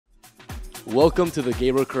Welcome to the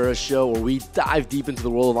Gabriel Carrera Show, where we dive deep into the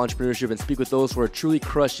world of entrepreneurship and speak with those who are truly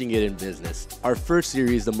crushing it in business. Our first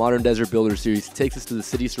series, the Modern Desert Builder Series, takes us to the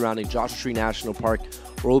city surrounding Joshua Tree National Park,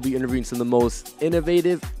 where we'll be interviewing some of the most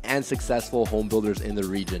innovative and successful home builders in the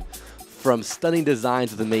region. From stunning designs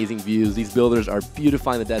with amazing views, these builders are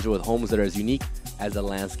beautifying the desert with homes that are as unique as the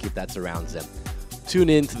landscape that surrounds them. Tune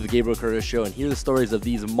in to the Gabriel Carrera Show and hear the stories of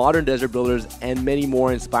these modern desert builders and many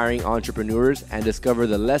more inspiring entrepreneurs, and discover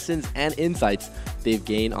the lessons and insights they've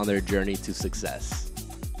gained on their journey to success.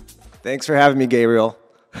 Thanks for having me, Gabriel.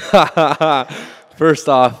 First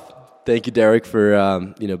off, thank you, Derek,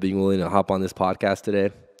 for being willing to hop on this podcast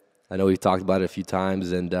today. I know we've talked about it a few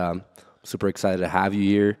times, and I'm super excited to have you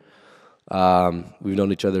here. We've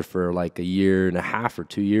known each other for like a year and a half or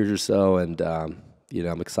 2 years or so, and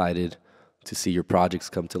I'm excited to see your projects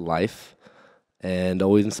come to life, and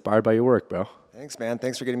always inspired by your work, bro. Thanks, man.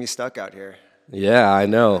 Thanks for getting me stuck out here. Yeah, I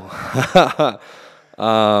know.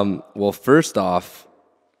 Well, first off,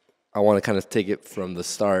 I want to kind of take it from the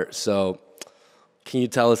start. So can you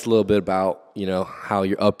tell us a little bit about, how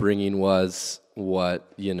your upbringing was,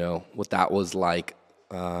 what that was like,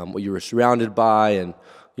 what you were surrounded by, and,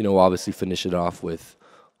 obviously finish it off with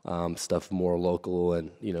stuff more local and,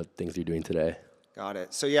 things you're doing today. Got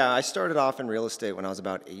it. So yeah, I started off in real estate when I was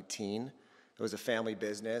about 18. It was a family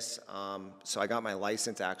business. So I got my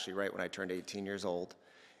license actually right when I turned 18 years old.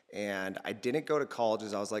 And I didn't go to college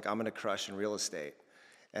as I was like, I'm going to crush in real estate.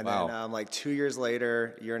 And Wow. then 2 years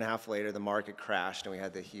later, year and a half later, the market crashed and we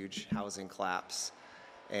had the huge housing collapse.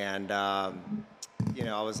 And, I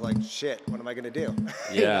was like, shit, what am I going to do?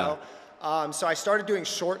 Yeah. So I started doing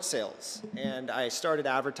short sales, and I started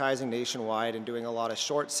advertising nationwide and doing a lot of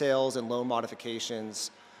short sales and loan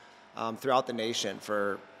modifications throughout the nation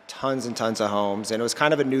for tons and tons of homes. And it was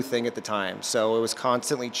kind of a new thing at the time. So it was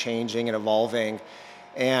constantly changing and evolving.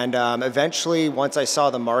 And eventually, once I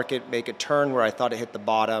saw the market make a turn where I thought it hit the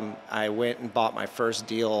bottom, I went and bought my first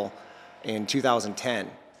deal in 2010.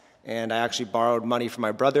 And I actually borrowed money from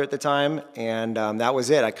my brother at the time, and that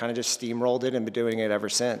was it. I kind of just steamrolled it and been doing it ever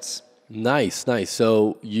since. Nice.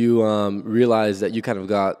 So you realized that you kind of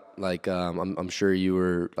got I'm sure you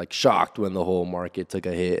were like shocked when the whole market took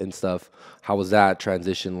a hit and stuff. How was that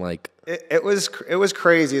transition like? It was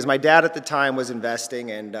crazy. As my dad at the time was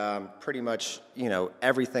investing, and pretty much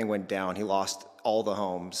everything went down. He lost all the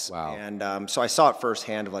homes. Wow. And so I saw it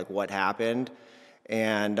firsthand of what happened.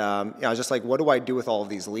 And I was just like, what do I do with all of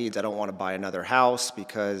these leads? I don't want to buy another house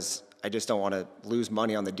because I just don't want to lose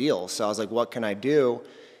money on the deal. So I was like, what can I do?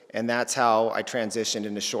 And that's how I transitioned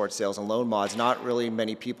into short sales and loan mods. Not really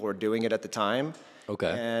many people were doing it at the time.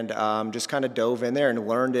 Okay. And just kind of dove in there and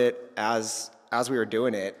learned it as we were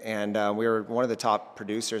doing it. And we were one of the top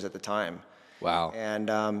producers at the time. Wow. And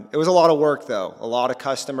it was a lot of work, though. A lot of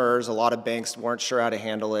customers, a lot of banks weren't sure how to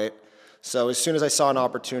handle it. So as soon as I saw an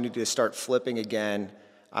opportunity to start flipping again,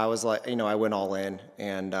 I was like, I went all in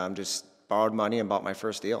and just borrowed money and bought my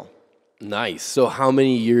first deal. Nice. So how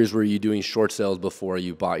many years were you doing short sales before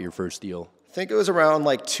you bought your first deal? I think it was around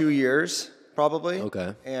 2 years, probably.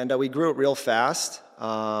 Okay. And we grew it real fast. We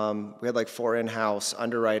had 4 in-house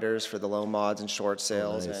underwriters for the loan mods and short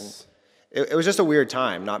sales. Nice. And it was just a weird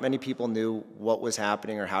time. Not many people knew what was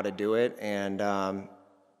happening or how to do it. And,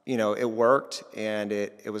 it worked and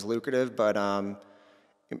it was lucrative. But,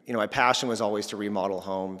 my passion was always to remodel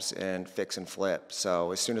homes and fix and flip.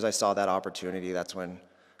 So as soon as I saw that opportunity, that's when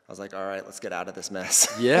I was like, all right, let's get out of this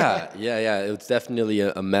mess. Yeah. It was definitely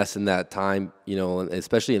a mess in that time,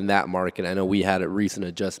 especially in that market. I know we had a recent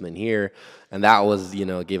adjustment here, and that was,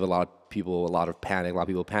 gave a lot of people a lot of panic. A lot of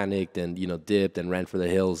people panicked and, dipped and ran for the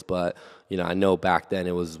hills. But, I know back then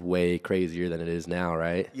it was way crazier than it is now,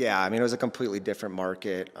 right? Yeah, it was a completely different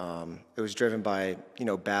market. It was driven by,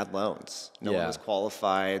 bad loans. No one was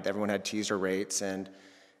qualified. Everyone had teaser rates, and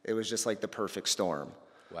it was just like the perfect storm.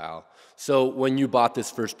 Wow. So when you bought this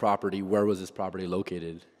first property, where was this property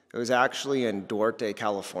located? It was actually in Duarte,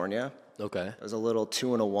 California. Okay. It was a little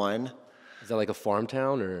 2-in-1. Is that like a farm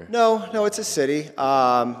town or? No, it's a city.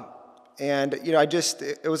 And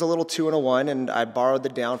it was a little 2-in-1, and I borrowed the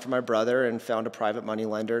down from my brother and found a private money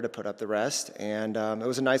lender to put up the rest. And it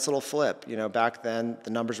was a nice little flip. Back then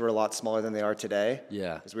the numbers were a lot smaller than they are today.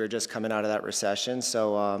 Yeah. Because we were just coming out of that recession.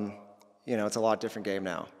 So, it's a lot different game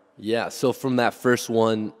now. Yeah, so from that first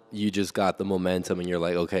one, you just got the momentum and you're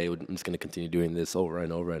like, okay, I'm just going to continue doing this over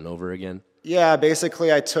and over and over again? Yeah,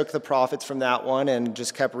 basically I took the profits from that one and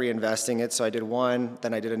just kept reinvesting it. So I did one,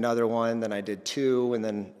 then I did another one, then I did 2, and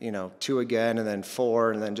then, 2 again, and then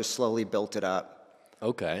 4, and then just slowly built it up.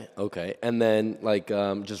 Okay, okay. And then, like,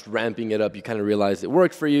 just ramping it up, you kind of realized it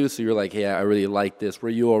worked for you, so you're like, hey, I really like this. Were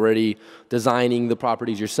you already designing the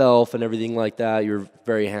properties yourself and everything like that? You're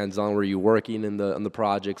very hands-on. Were you working in the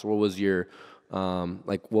projects? What was your,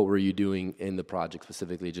 like, what were you doing in the project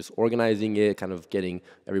specifically? Just organizing it, kind of getting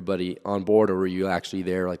everybody on board, or were you actually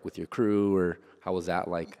there, like, with your crew, or how was that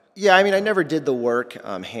like? Yeah, I mean, I never did the work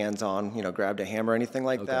hands-on, grabbed a hammer or anything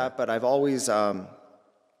like that, but I've always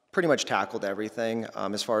pretty much tackled everything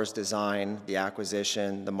as far as design, the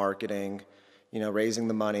acquisition, the marketing, raising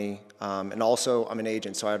the money, and also I'm an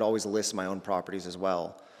agent, so I'd always list my own properties as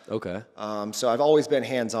well. Okay. So I've always been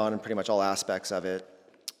hands-on in pretty much all aspects of it.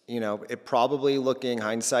 It probably, looking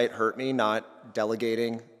hindsight, hurt me not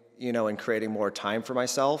delegating, and creating more time for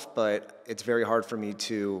myself, but it's very hard for me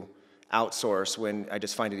to outsource when I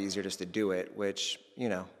just find it easier just to do it, which,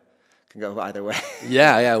 can go either way.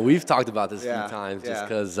 Yeah, we've talked about this a Yeah, few times, just yeah.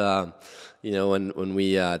 because, when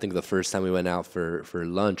we, I think the first time we went out for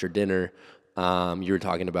lunch or dinner, you were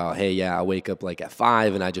talking about, hey, yeah, I wake up like at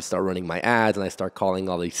 5 and I just start running my ads and I start calling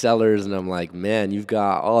all these sellers, and I'm like, man, you've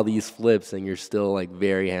got all these flips and you're still like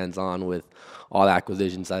very hands-on with all the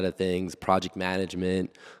acquisition side of things, project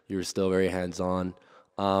management, you're still very hands-on.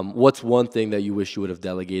 What's one thing that you wish you would have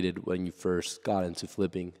delegated when you first got into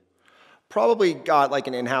flipping? Probably got like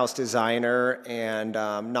an in-house designer and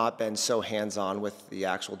not been so hands-on with the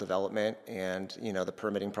actual development and the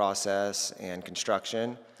permitting process and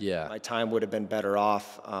construction. Yeah. My time would have been better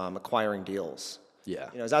off acquiring deals. Yeah.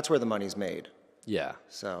 That's where the money's made. Yeah.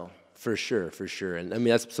 So. For sure. And I mean,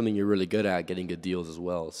 that's something you're really good at, getting good deals as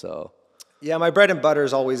well. So. Yeah, my bread and butter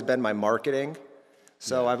has always been my marketing.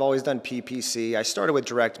 So I've always done PPC. I started with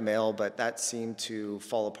direct mail, but that seemed to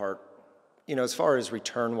fall apart, as far as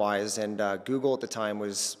return-wise. And Google at the time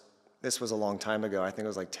this was a long time ago. I think it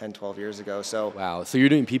was like 10, 12 years ago. So. Wow. So you're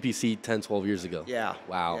doing PPC 10, 12 years ago? Yeah.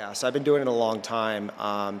 Wow. Yeah. So I've been doing it a long time.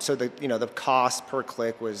 So the cost per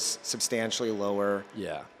click was substantially lower.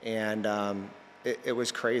 Yeah. And it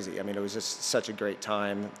was crazy. I mean, it was just such a great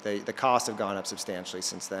time. The costs have gone up substantially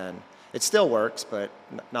since then. It still works, but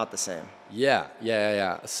not the same. Yeah.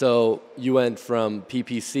 So you went from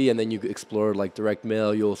PPC and then you explored like direct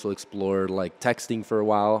mail. You also explored like texting for a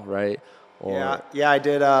while, right? Or... Yeah. I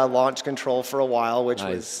did launch control for a while, which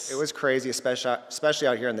Nice. was crazy, especially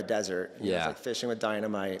out here in the desert. Yeah. It's like fishing with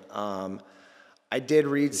dynamite. I did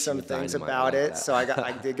read some with things dynamite, about I like it, that. so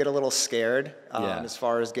I did get a little scared Yeah. as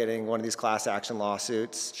far as getting one of these class action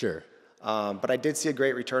lawsuits. Sure. But I did see a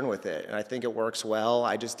great return with it, and I think it works well.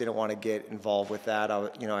 I just didn't want to get involved with that.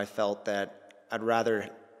 I felt that I'd rather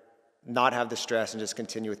not have the stress and just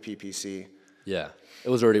continue with PPC. Yeah. It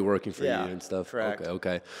was already working for Yeah, you and stuff. correct.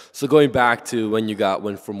 Okay. So going back to when you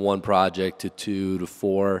went from one project to 2 to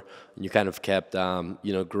 4, and you kind of kept,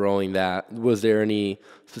 growing that. Was there any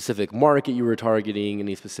specific market you were targeting,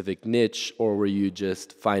 any specific niche, or were you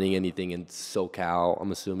just finding anything in SoCal,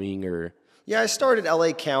 I'm assuming, or? Yeah, I started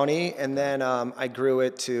LA County, and then I grew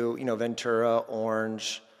it to Ventura,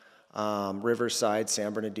 Orange, Riverside,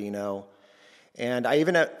 San Bernardino. And I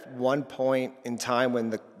even at one point in time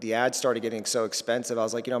when the ads started getting so expensive, I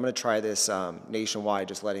was like, I'm going to try this nationwide,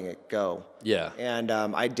 just letting it go. Yeah. And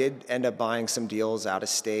I did end up buying some deals out of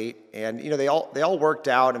state, and they all worked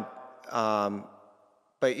out. And,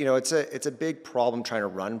 but it's a big problem trying to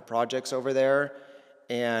run projects over there.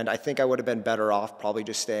 And I think I would have been better off probably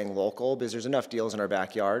just staying local because there's enough deals in our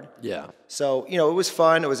backyard. Yeah. So it was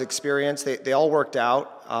fun. It was experience. They all worked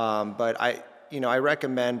out. But I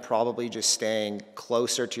recommend probably just staying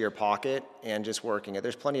closer to your pocket and just working it.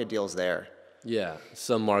 There's plenty of deals there. Yeah,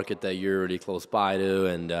 some market that you're already close by to,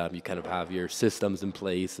 and you kind of have your systems in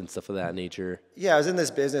place and stuff of that nature. Yeah, I was in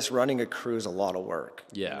this business. Running a crew is a lot of work.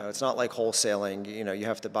 Yeah. It's not like wholesaling. You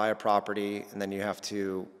have to buy a property, and then you have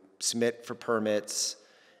to submit for permits,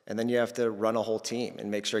 and then you have to run a whole team and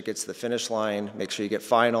make sure it gets to the finish line, make sure you get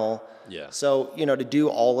final. Yeah. So, to do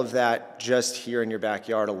all of that just here in your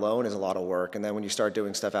backyard alone is a lot of work. And then when you start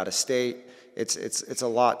doing stuff out of state, it's a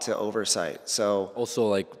lot to oversight. So Also,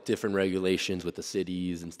 like different regulations with the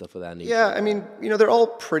cities and stuff of that nature. yeah, I mean, they're all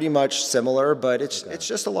pretty much similar, but it's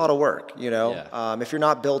just a lot of work, Yeah. If you're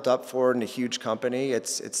not built up for it in a huge company,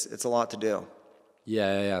 it's a lot to do.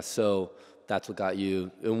 Yeah. So that's what got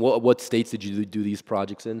you. And what states did you do these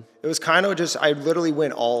projects in? It was kind of just, I literally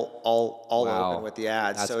went all Wow. open with the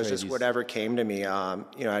ads. That's So it was crazy. just whatever came to me. I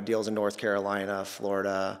had deals in North Carolina,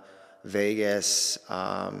 Florida, Vegas,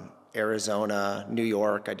 Arizona, New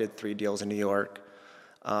York. I did 3 deals in New York.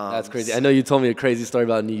 That's crazy. I know you told me a crazy story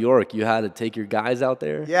about New York. You had to take your guys out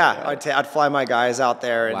there? Yeah, I'd fly my guys out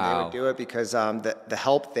there, and they Wow. would do it because the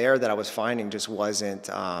help there that I was finding just wasn't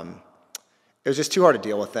it was just too hard to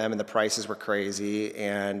deal with them, and the prices were crazy,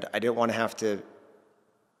 and I didn't want to have to,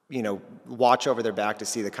 watch over their back to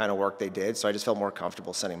see the kind of work they did. So I just felt more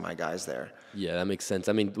comfortable sending my guys there. Yeah, that makes sense.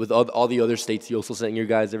 I mean, with all the other states, you also sending your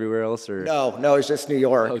guys everywhere else, or? No, it's just New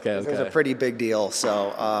York. Okay. It was a pretty big deal.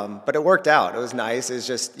 So, but it worked out. It was nice. It's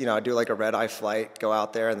just, I'd do like a red-eye flight, go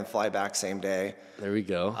out there, and then fly back same day. There we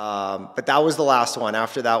go. But that was the last one.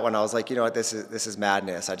 After that one, I was like, you know what, this is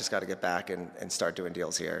madness. I just got to get back and start doing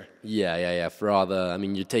deals here. Yeah. For all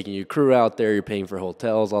you're taking your crew out there, you're paying for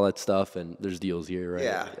hotels, all that stuff, and there's deals here, right?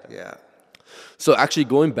 Yeah. So actually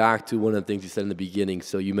going back to one of the things you said in the beginning,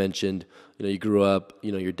 so you mentioned, you grew up,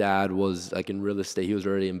 your dad was like in real estate, he was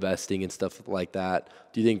already investing and stuff like that.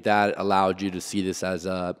 Do you think that allowed you to see this as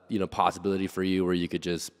a, possibility for you where you could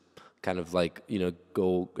just kind of like,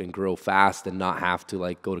 go and grow fast and not have to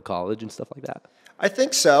like go to college and stuff like that? I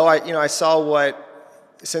think so. I saw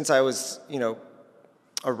since I was,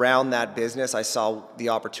 around that business, I saw the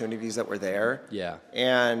opportunities that were there. Yeah.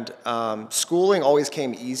 And schooling always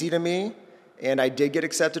came easy to me. And I did get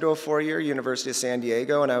accepted to a 4-year University of San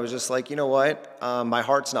Diego, and I was just like, you know what, my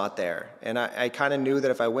heart's not there. And I kind of knew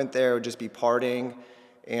that if I went there, it would just be partying.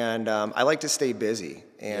 And I like to stay busy.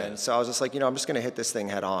 And so I was just like, I'm just going to hit this thing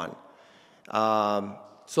head on.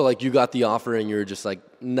 So like you got the offer and you were just like,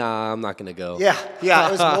 nah, I'm not going to go. Yeah.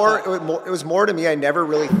 It was more to me. I never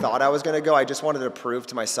really thought I was going to go. I just wanted to prove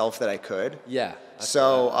to myself that I could. Yeah.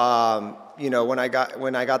 So, when I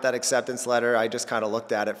got that acceptance letter, I just kind of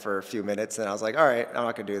looked at it for a few minutes and I was like, all right, I'm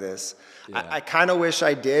not going to do this. Yeah. I kind of wish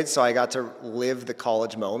I did, so I got to live the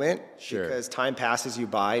college moment. Sure. Because time passes you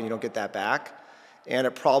by and you don't get that back. And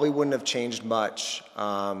it probably wouldn't have changed much,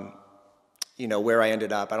 where I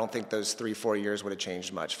ended up. I don't think those 3-4 years would have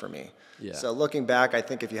changed much for me. Yeah. So looking back, I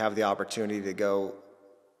think if you have the opportunity to go,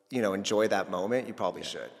 enjoy that moment, you probably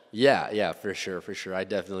should. Yeah, for sure. I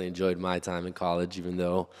definitely enjoyed my time in college, even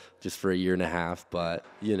though just for a year and a half. But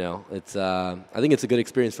it's I think it's a good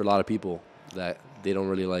experience for a lot of people that they don't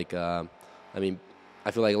really like. I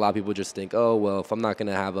feel like a lot of people just think, oh well, if I'm not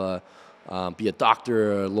gonna have be a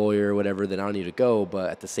doctor or a lawyer or whatever, then I don't need to go.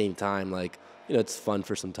 But at the same time, like it's fun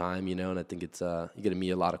for some time, and I think it's you get to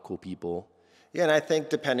meet a lot of cool people. Yeah, and I think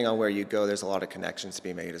depending on where you go, there's a lot of connections to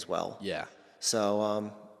be made as well. Yeah.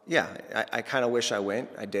 So. I kind of wish I went.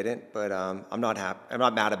 I didn't, but I'm not happy. I'm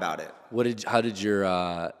not mad about it. How did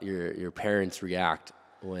your parents react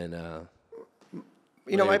when?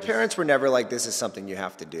 My parents were never like, "This is something you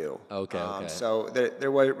have to do." Okay. So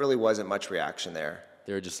there really wasn't much reaction there.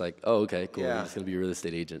 They were just like, "Oh, okay, cool. Yeah. You're just gonna be a real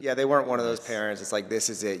estate agent." Yeah, they weren't one of those parents. It's like, "This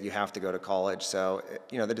is it. You have to go to college." So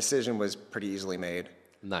the decision was pretty easily made.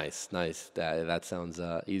 Nice. That sounds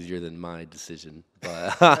easier than my decision,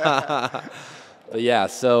 but. But yeah,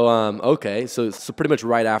 so okay, so pretty much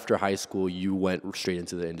right after high school, you went straight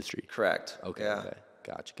into the industry. Correct. Okay. Yeah. Okay.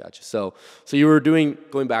 Gotcha. So you were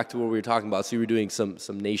going back to what we were talking about. So you were doing some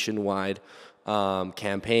nationwide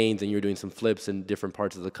campaigns, and you were doing some flips in different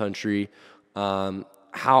parts of the country.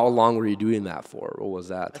 How long were you doing that for? What was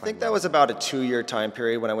that? I think that was about a 2-year time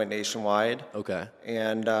period when I went nationwide. Okay.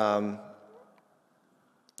 And I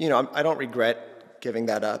don't regret giving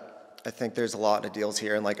that up. I think there's a lot of deals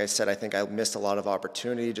here, and like I said, I think I missed a lot of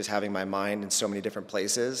opportunity just having my mind in so many different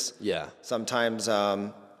places. Yeah. Sometimes,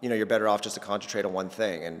 you're better off just to concentrate on one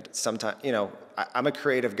thing, and sometimes, I'm a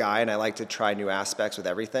creative guy, and I like to try new aspects with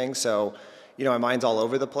everything, so, my mind's all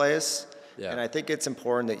over the place, and I think it's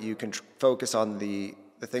important that you can focus on the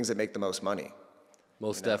things that make the most money.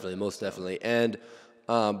 Most definitely. And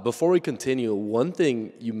before we continue, one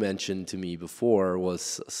thing you mentioned to me before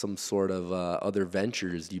was some sort of other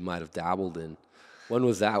ventures you might have dabbled in. When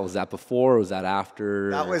was that? Was that before or was that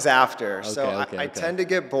after? That was after. Okay, so I tend to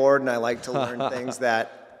get bored and I like to learn things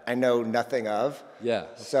that I know nothing of. Yeah.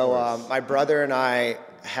 So my brother and I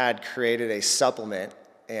had created a supplement,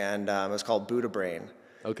 and it was called Buddha Brain.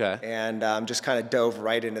 Okay. And just kind of dove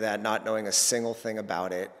right into that, not knowing a single thing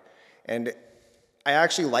about it. And I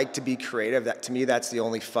actually like to be creative. To me, that's the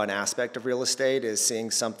only fun aspect of real estate, is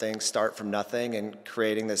seeing something start from nothing and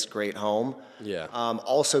creating this great home. Yeah.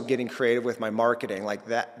 Also getting creative with my marketing. Like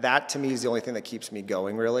that to me is the only thing that keeps me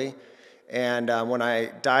going, really. And when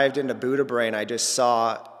I dived into Buddha Brain, I just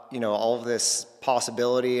saw, all of this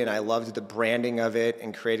possibility, and I loved the branding of it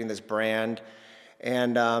and creating this brand.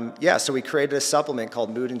 And so we created a supplement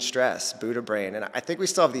called Mood and Stress, Buddha Brain. And I think we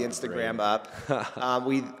still have the Instagram up.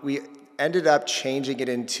 We ended up changing it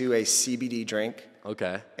into a CBD drink.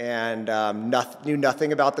 Okay. And knew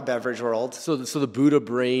nothing about the beverage world. So the Buddha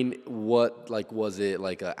Brain, what was it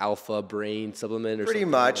like a Alpha Brain supplement or Pretty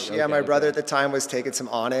something? much, Like, yeah. okay, My brother at the time was taking some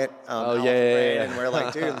on it. Oh yeah. And we're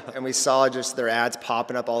like, dude, and we saw just their ads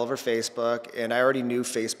popping up all over Facebook, and I already knew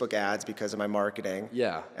Facebook ads because of my marketing.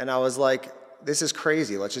 Yeah. And I was like, this is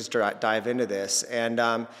crazy. Let's just dive into this. And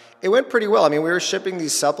it went pretty well. I mean, we were shipping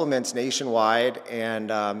these supplements nationwide,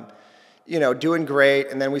 and doing great.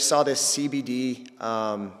 And then we saw this CBD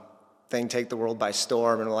thing take the world by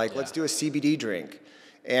storm, and we're like, let's do a CBD drink.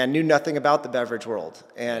 And knew nothing about the beverage world,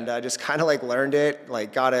 and just kind of learned it,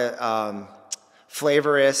 got a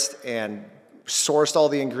flavorist and sourced all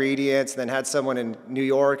the ingredients, and then had someone in New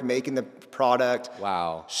York making the product.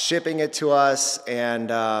 Wow. Shipping it to us, and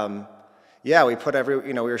we put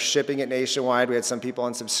we were shipping it nationwide. We had some people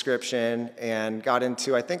on subscription, and got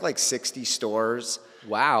into, I think, 60 stores.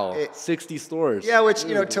 Wow, 60 stores. Yeah, which,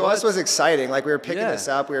 to us was exciting. We were picking this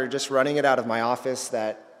up. We were just running it out of my office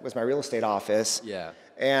that was my real estate office. Yeah.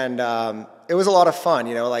 And it was a lot of fun,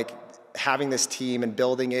 having this team and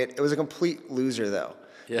building it. It was a complete loser, though.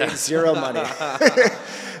 Yeah. Made zero money.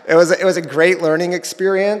 It was a great learning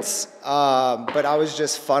experience, but I was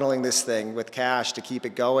just funneling this thing with cash to keep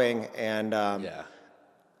it going. And,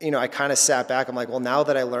 I kind of sat back. I'm like, well, now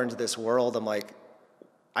that I learned this world, I'm like,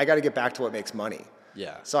 I got to get back to what makes money.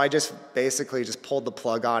 Yeah. So I just basically just pulled the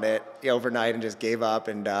plug on it overnight and just gave up,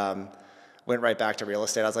 and went right back to real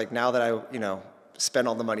estate. I was like, now that I, spend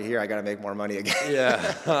all the money here, I got to make more money again.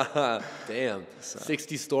 Yeah. Damn.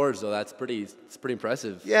 60 stores, though. It's pretty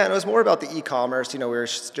impressive. Yeah, and it was more about the e-commerce. We were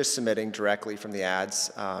just submitting directly from the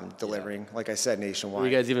ads, delivering, like I said, nationwide. Were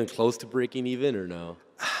you guys even close to breaking even or no?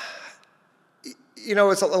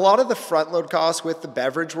 It's a lot of the front load costs with the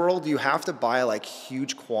beverage world. You have to buy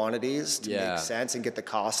huge quantities to make sense and get the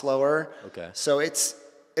cost lower. Okay. So it's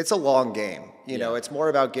a long game. It's more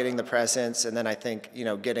about getting the presence, and then I think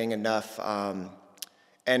getting enough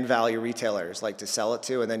end value retailers to sell it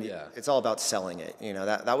to, and then it's all about selling it.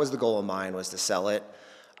 That was the goal of mine, was to sell it.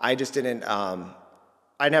 I just didn't.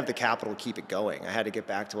 I didn't have the capital to keep it going. I had to get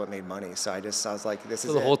back to what made money. So I was like, this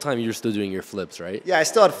is it. So the whole time you're still doing your flips, right? Yeah, I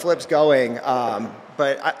still had flips going,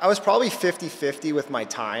 but I was probably 50-50 with my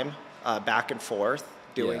time, back and forth,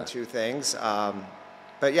 doing two things.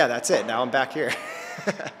 But yeah, that's it. Now I'm back here.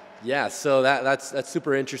 Yeah, so that's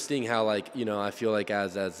super interesting how I feel like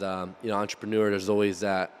as entrepreneur, there's always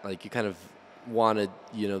that you kind of want to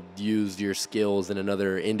use your skills in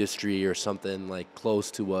another industry or something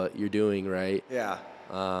close to what you're doing, right? Yeah.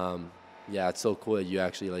 Yeah, it's so cool that you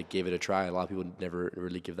actually gave it a try. A lot of people never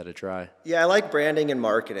really give that a try. Yeah, I like branding and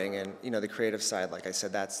marketing, and the creative side. Like I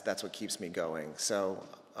said, that's what keeps me going. So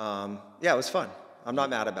it was fun. I'm not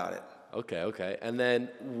mad about it. Okay. And then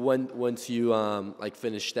once you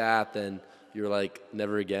finished that, then you're like,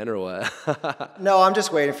 never again, or what? No, I'm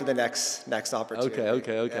just waiting for the next opportunity.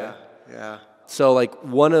 Okay. Yeah. So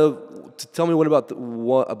tell me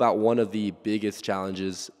about one of the biggest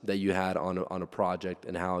challenges that you had on a project,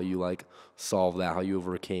 and how you solved that, how you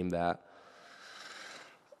overcame that.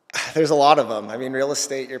 There's a lot of them. I mean, real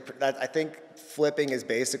estate, I think flipping is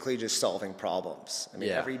basically just solving problems. I mean,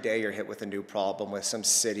 every day you're hit with a new problem with some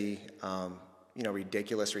city,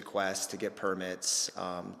 ridiculous requests to get permits.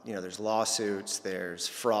 There's lawsuits, there's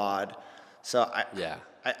fraud. So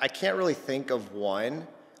I can't really think of one.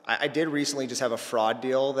 I did recently just have a fraud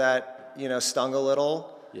deal that, stung a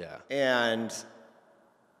little. Yeah. And,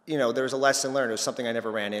 there was a lesson learned. It was something I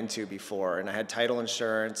never ran into before. And I had title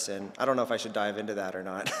insurance, and I don't know if I should dive into that or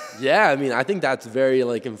not. Yeah, I mean, I think that's very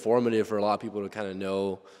informative for a lot of people to kind of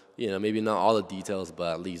know, maybe not all the details,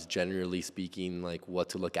 but at least generally speaking, what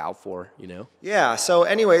to look out for, Yeah, so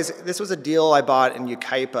anyways, this was a deal I bought in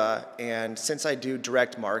Yucaipa, and since I do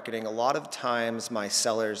direct marketing, a lot of times my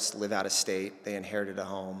sellers live out of state. They inherited a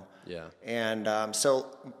home. Yeah. And so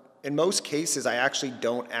in most cases, I actually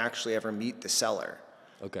don't ever meet the seller.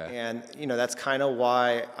 Okay. And, that's kind of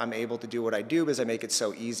why I'm able to do what I do, because I make it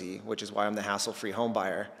so easy, which is why I'm the hassle-free home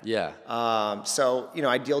buyer. Yeah.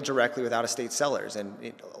 I deal directly with out-of-state sellers,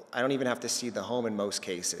 and I don't even have to see the home in most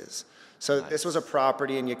cases. So This was a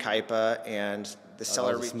property in Yucaipa, and the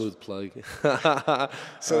seller smooth plug.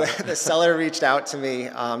 So the seller reached out to me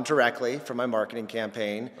directly from my marketing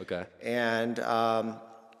campaign. Okay. And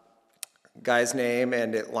guy's name,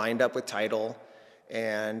 and it lined up with title.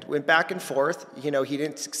 And went back and forth. He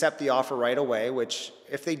didn't accept the offer right away, which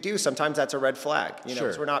if they do, sometimes that's a red flag. Sure.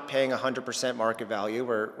 Because we're not paying 100% market value.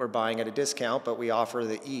 We're buying at a discount, but we offer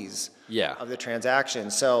the ease of the transaction.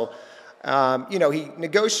 So, he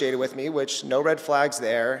negotiated with me, which no red flags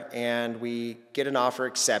there, and we get an offer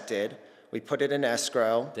accepted. We put it in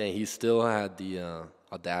escrow. Dang, he still had the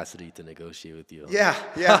audacity to negotiate with you. Yeah.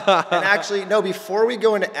 And actually, no, before we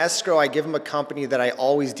go into escrow, I give him a company that I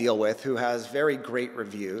always deal with who has very great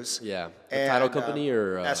reviews. Yeah. A title company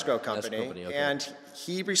or? Escrow company. Escrow company, okay. And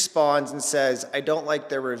he responds and says, I don't like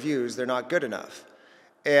their reviews. They're not good enough.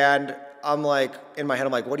 And I'm like, in my head,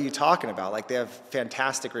 I'm like, what are you talking about? Like, they have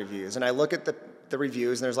fantastic reviews. And I look at the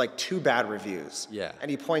reviews, and there's like 2 bad reviews. Yeah.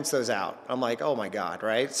 And he points those out. I'm like, oh my God,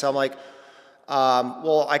 right? So I'm like,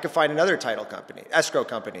 well, I could find another title company, escrow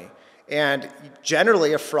company. And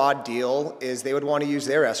generally a fraud deal is they would want to use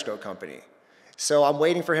their escrow company. So I'm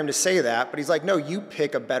waiting for him to say that, but he's like, no, you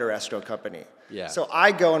pick a better escrow company. Yeah. So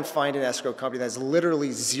I go and find an escrow company that has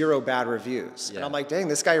literally 0 bad reviews. Yeah. And I'm like, dang,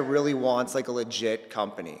 this guy really wants like a legit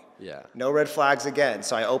company. Yeah. No red flags again.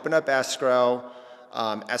 So I open up escrow.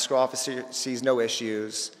 Escrow officer sees no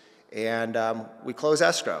issues. And we close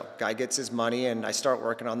escrow. Guy gets his money, and I start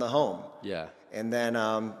working on the home. Yeah. And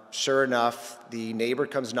then, sure enough, the neighbor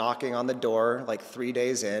comes knocking on the door like 3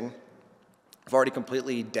 days in. I've already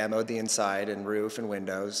completely demoed the inside and roof and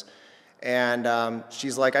windows. And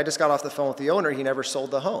she's like, I just got off the phone with the owner. He never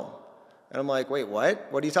sold the home. And I'm like, wait, what?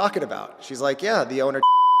 What are you talking about? She's like, yeah, the owner.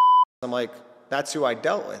 I'm like, that's who I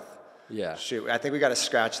dealt with. Yeah. Shoot, I think we got to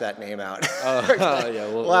scratch that name out. Yeah.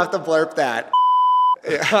 We'll have to blurp that.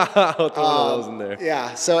 I'll throw one of those in there.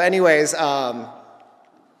 Yeah. So anyways,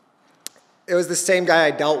 it was the same guy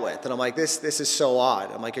I dealt with. And I'm like, this is so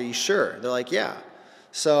odd. I'm like, are you sure? They're like, yeah.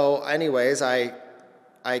 So anyways, I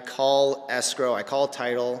call escrow, I call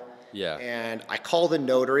title. Yeah. And I call the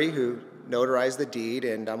notary who notarized the deed.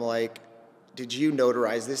 And I'm like, did you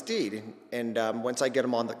notarize this deed? And once I got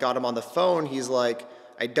him on the phone, he's like,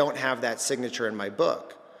 I don't have that signature in my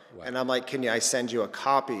book. Wow. And I'm like, can I send you a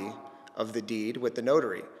copy of the deed with the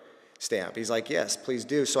notary stamp? He's like, yes, please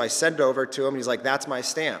do. So I send it over to him. And he's like, that's my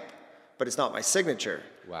stamp, but it's not my signature.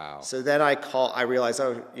 Wow. So then I realize,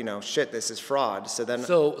 oh, shit, this is fraud. So then.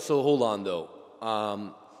 So hold on though.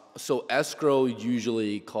 So escrow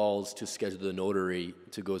usually calls to schedule the notary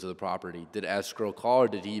to go to the property. Did escrow call, or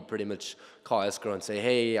did he pretty much call escrow and say,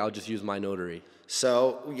 hey, I'll just use my notary?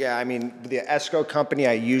 So, yeah, I mean, the escrow company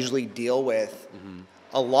I usually deal with,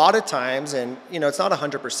 a lot of times, and, it's not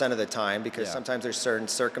 100% of the time because sometimes there's certain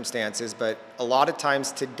circumstances, but a lot of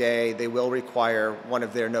times today they will require one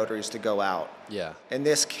of their notaries to go out. Yeah. In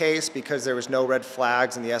this case, because there was no red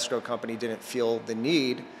flags and the escrow company didn't feel the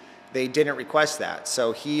need, they didn't request that.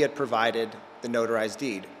 So he had provided the notarized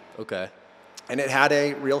deed. Okay. And it had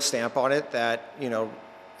a real stamp on it that,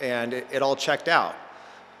 and it all checked out.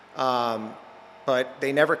 But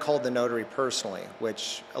they never called the notary personally,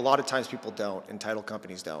 which a lot of times people don't, and title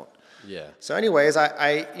companies don't. Yeah. So anyways,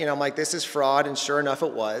 I'm like, this is fraud, and sure enough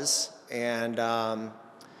it was. And,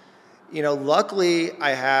 luckily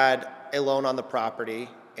I had a loan on the property,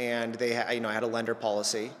 and they I had a lender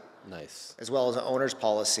policy. Nice. As well as an owner's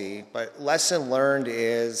policy. But lesson learned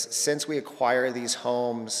is, since we acquire these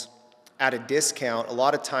homes at a discount, a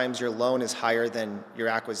lot of times your loan is higher than your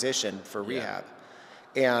acquisition for rehab.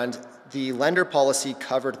 And the lender policy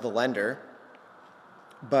covered the lender.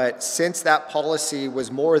 But since that policy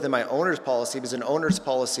was more than my owner's policy, because an owner's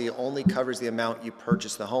policy only covers the amount you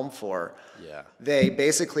purchase the home for, they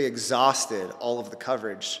basically exhausted all of the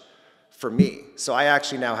coverage for me. So I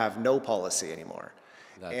actually now have no policy anymore.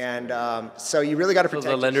 So you really got to protect.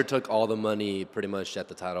 So the lender took all the money pretty much that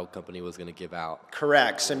the title company was going to give out.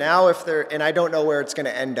 Correct. So now and I don't know where it's going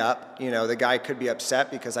to end up. The guy could be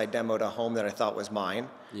upset because I demoed a home that I thought was mine.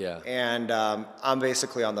 Yeah. And I'm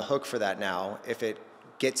basically on the hook for that now if it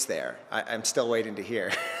gets there. I'm still waiting to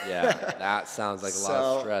hear. Yeah, that sounds like a lot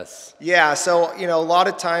of stress. Yeah, so, a lot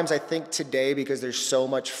of times I think today, because there's so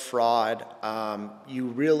much fraud, you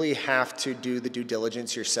really have to do the due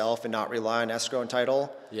diligence yourself and not rely on escrow and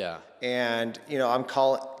title. Yeah. And, I'm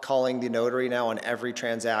calling the notary now on every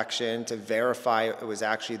transaction to verify it was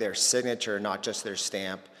actually their signature, not just their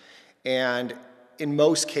stamp. And in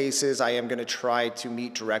most cases, I am going to try to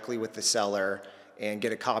meet directly with the seller and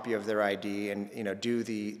get a copy of their ID and do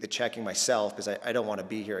the checking myself, because I don't want to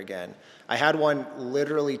be here again. I had one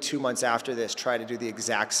literally 2 months after this try to do the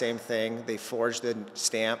exact same thing. They forged the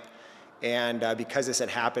stamp, and because this had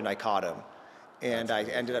happened, I caught him. And I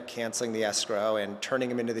ended up canceling the escrow and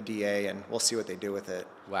turning him into the DA, and we'll see what they do with it.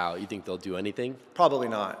 Wow, you think they'll do anything? Probably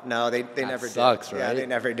not. No, they never do. That sucks, right? Yeah, they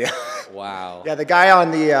never do. Wow. Yeah, the guy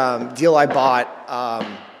on the deal I bought,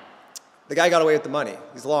 the guy got away with the money.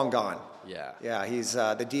 He's long gone. Yeah. Yeah, he's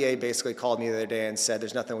the DA basically called me the other day and said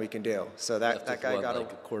there's nothing we can do. So that guy got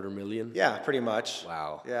like $250,000. Yeah, pretty much.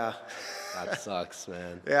 Wow. Yeah. That sucks,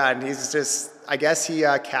 man. Yeah, and he's just, I guess he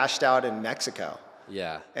cashed out in Mexico.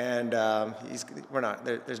 Yeah. And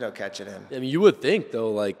there's no catching him. I mean, you would think,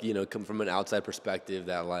 though, like, come from an outside perspective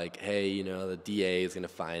that, like, hey, the DA is going to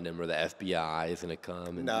find him or the FBI is going to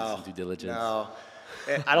come and do some due diligence. No.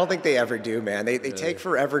 I don't think they ever do, man. They take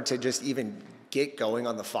forever to just even get going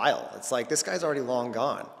on the file. It's like, this guy's already long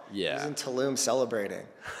gone. Yeah. He's in Tulum celebrating.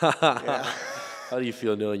 Yeah. How do you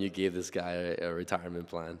feel knowing you gave this guy a retirement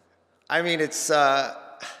plan? I mean, it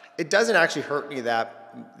doesn't actually hurt me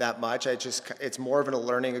that much. It's more of a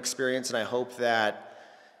learning experience, and I hope that,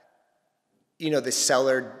 the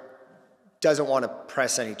seller doesn't want to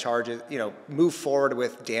press any charges, move forward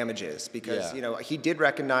with damages because, he did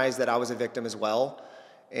recognize that I was a victim as well.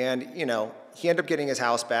 And, he ended up getting his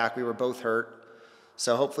house back. We were both hurt.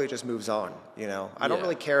 So hopefully it just moves on, I don't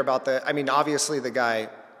really care about obviously the guy,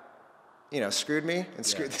 screwed me and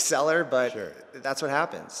screwed the seller, but that's what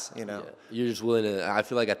happens, Yeah. You're just willing to, I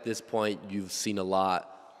feel like at this point you've seen a lot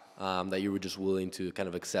that you were just willing to kind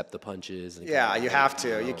of accept the punches. And you have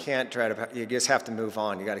to. You can't you just have to move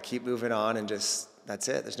on. You got to keep moving on and that's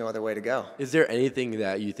it. There's no other way to go. Is there anything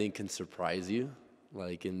that you think can surprise you,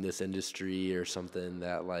 like in this industry or something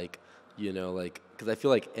that because I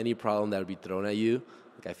feel like any problem that would be thrown at you,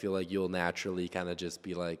 I feel like you'll naturally kind of just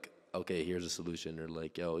be like, okay, here's a solution, or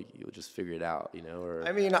like, yo, you'll just figure it out, or...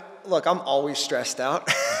 I mean, look, I'm always stressed out,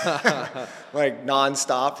 like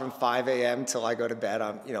nonstop from 5 a.m. till I go to bed.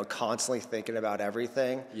 I'm, constantly thinking about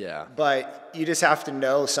everything. Yeah. But you just have to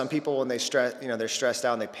know, some people when they they're stressed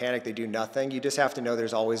out and they panic, they do nothing. You just have to know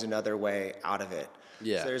there's always another way out of it.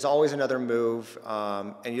 Yeah. So there's always another move,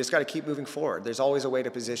 and you just got to keep moving forward. There's always a way to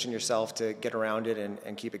position yourself to get around it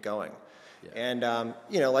and keep it going. Yeah. And,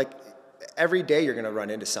 every day you're going to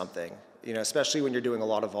run into something, especially when you're doing a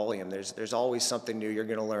lot of volume. There's always something new you're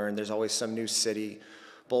going to learn. There's always some new city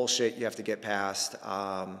bullshit you have to get past.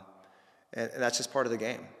 And that's just part of the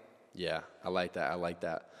game. Yeah, I like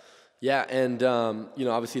that. Yeah, and,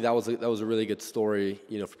 obviously that was a really good story,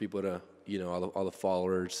 for people to, all the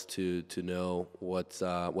followers to know what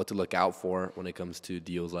to look out for when it comes to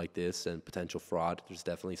deals like this and potential fraud. There's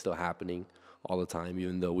definitely still happening all the time,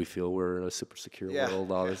 even though we feel we're in a super secure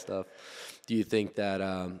world, all this stuff. Do you think that,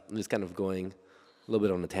 I'm just kind of going a little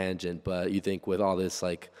bit on a tangent, but you think with all this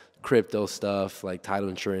like crypto stuff, like title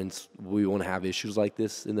insurance, we won't have issues like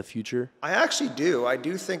this in the future? I actually do. I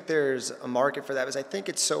do think there's a market for that because I think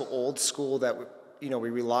it's so old school that, we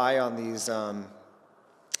rely on these,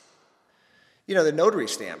 the notary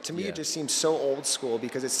stamp. To me, it just seems so old school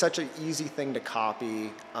because it's such an easy thing to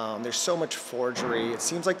copy. There's so much forgery. It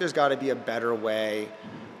seems like there's got to be a better way.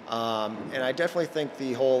 And I definitely think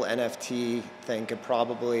the whole NFT thing could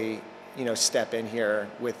probably, step in here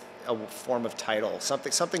with a form of title,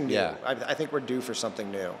 something new. Yeah. I think we're due for something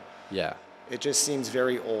new. Yeah. It just seems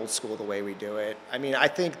very old school the way we do it. I mean, I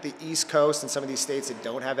think the East Coast and some of these states that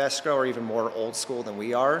don't have escrow are even more old school than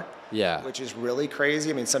we are. Yeah. Which is really crazy.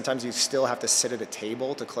 I mean, sometimes you still have to sit at a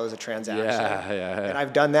table to close a transaction. Yeah. And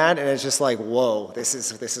I've done that, and it's just like, whoa, this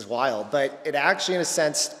is wild. But it actually, in a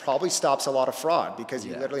sense, probably stops a lot of fraud because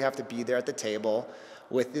you literally have to be there at the table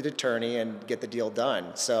with the attorney and get the deal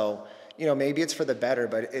done. So, maybe it's for the better,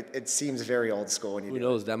 but it seems very old school when you do it. Who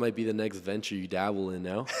knows? That might be the next venture you dabble in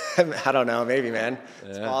now. I don't know. Maybe, man.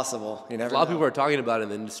 It's possible. You never know. A lot of people are talking about it in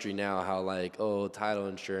the industry now how, like, title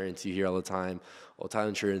insurance, you hear all the time, title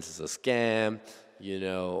insurance is a scam,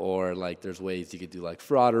 or, like, there's ways you could do, like,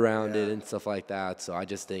 fraud around it and stuff like that. So I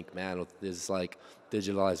just think, man, with this, like,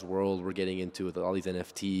 digitalized world we're getting into with all these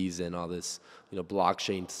NFTs and all this,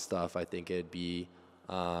 blockchain stuff, I think it'd be...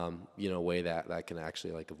 a way that can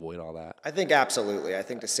actually like avoid all that. I think absolutely. I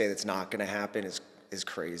think to say that's not going to happen is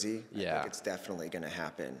crazy. Yeah. I think it's definitely going to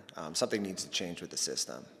happen. Something needs to change with the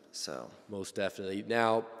system. So most definitely.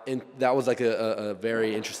 Now, that was like a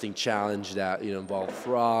very interesting challenge that involved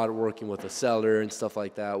fraud, working with a seller and stuff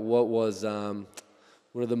like that. What was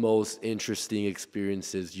one of the most interesting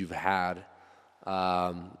experiences you've had?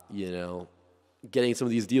 Getting some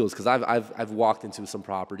of these deals, because I've walked into some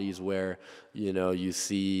properties where you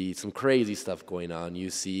see some crazy stuff going on. You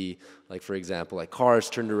see, like, for example, like cars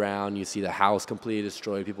turned around. You see the house completely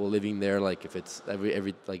destroyed. People living there, like if it's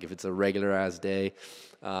if it's a regular ass day,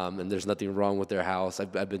 and there's nothing wrong with their house.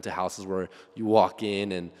 I've been to houses where you walk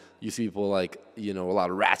in and you see people like a lot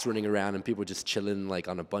of rats running around and people just chilling like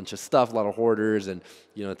on a bunch of stuff, a lot of hoarders, and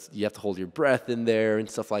you have to hold your breath in there and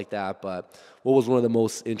stuff like that. But what was one of the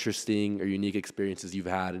most interesting or unique experiences you've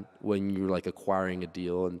had when you were like acquiring a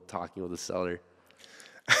deal and talking with a seller?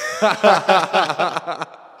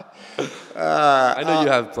 I know you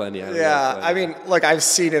have plenty. I mean, look, I've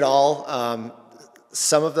seen it all.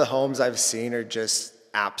 Some of the homes I've seen are just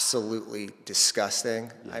absolutely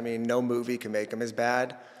disgusting. Yeah. I mean, no movie can make them as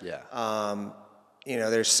bad. Yeah. You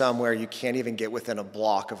know, there's some where you can't even get within a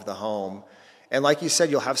block of the home. And like you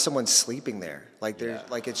said, you'll have someone sleeping there. Like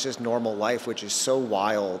like it's just normal life, which is so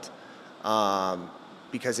wild,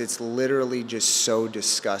 because it's literally just so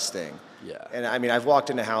disgusting. Yeah. And I mean, I've walked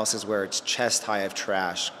into houses where it's chest high of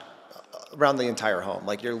trash around the entire home.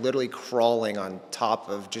 Like you're literally crawling on top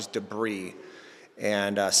of just debris.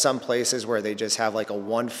 And some places where they just have like a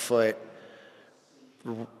 1 foot,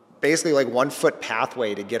 basically like 1 foot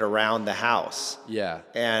pathway to get around the house. Yeah.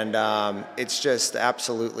 And it's just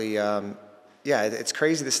absolutely, yeah, it's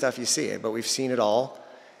crazy the stuff you see, but we've seen it all.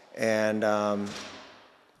 And I'm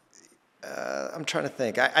trying to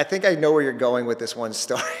think. I think I know where you're going with this one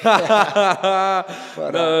story.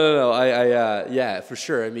 But, no. Yeah, for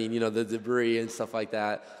sure. I mean, you know, the debris and stuff like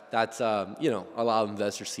that. That's, you know, a lot of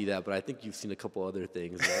investors see that, but I think you've seen a couple other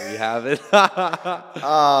things that we haven't.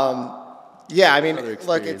 Yeah, I mean,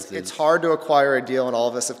 look, it's hard to acquire a deal, and all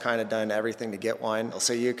of us have kind of done everything to get one.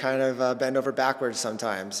 So you kind of bend over backwards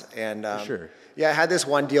sometimes. And for sure. Yeah, I had this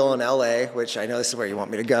one deal in LA, which I know this is where you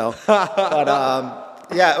want me to go. But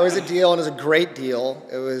yeah, it was a deal, and it was a great deal.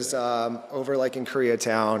 It was over like in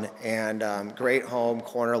Koreatown, and great home,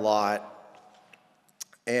 corner lot.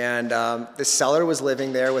 And the seller was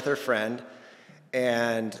living there with her friend,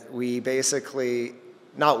 and we basically,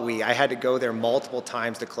 I had to go there multiple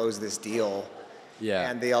times to close this deal. Yeah.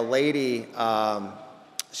 And the lady,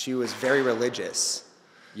 she was very religious.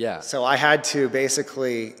 Yeah. So I had to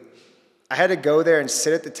go there and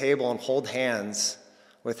sit at the table and hold hands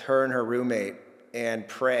with her and her roommate and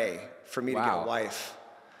pray for me to get a wife.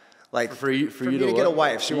 Like for me to get a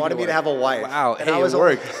wife. She wanted me to have a wife. Wow, and it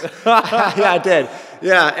worked. Yeah, it did.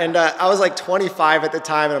 Yeah, and I was like 25 at the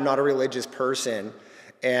time, and I'm not a religious person.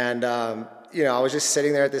 And you know, I was just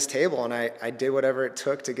sitting there at this table, and I did whatever it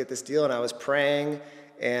took to get this deal, and I was praying,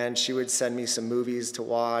 and she would send me some movies to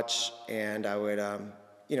watch, and I would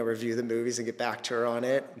you know, review the movies and get back to her on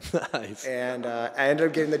it. Nice. And I ended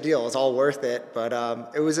up getting the deal. It was all worth it, but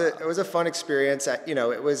it was a fun experience. You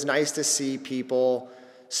know, it was nice to see people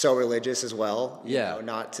so religious as well. You know,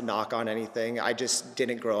 not to knock on anything. I just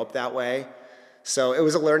didn't grow up that way, so it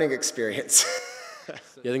was a learning experience.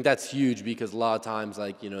 Yeah, I think that's huge because a lot of times,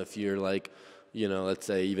 like, you know, if you're like, you know, let's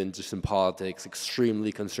say even just in politics,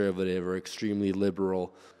 extremely conservative or extremely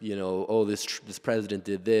liberal, you know, oh, this president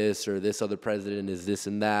did this or this other president is this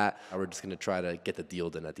and that. We're just going to try to get the deal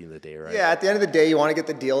done at the end of the day, right? Yeah, at the end of the day, you want to get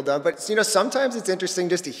the deal done. But, you know, sometimes it's interesting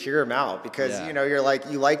just to hear them out because, you know, you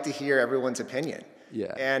like to hear everyone's opinion.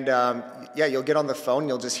 Yeah. And, yeah, you'll get on the phone,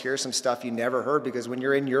 you'll just hear some stuff you never heard because when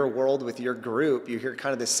you're in your world with your group, you hear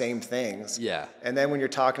kind of the same things. Yeah. And then when you're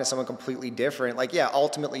talking to someone completely different, like, yeah,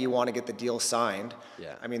 ultimately you want to get the deal signed.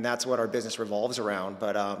 Yeah. I mean, that's what our business revolves around.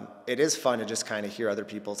 But it is fun to just kind of hear other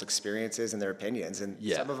people's experiences and their opinions. And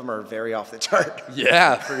some of them are very off the chart.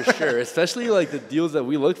 Yeah, for sure. Especially like the deals that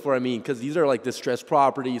we look for. I mean, because these are like distressed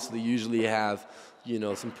properties, so they usually have, you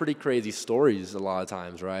know, some pretty crazy stories a lot of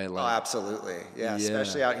times, right? Like, oh, absolutely. Yeah,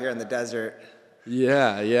 especially out here in the desert.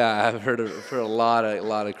 Yeah, I've heard a lot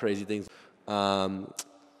of crazy things.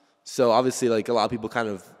 So obviously, like a lot of people kind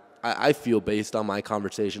of, I feel based on my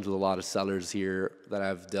conversations with a lot of sellers here that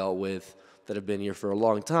I've dealt with that have been here for a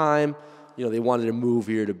long time, you know, they wanted to move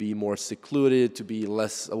here to be more secluded, to be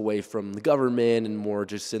less away from the government and more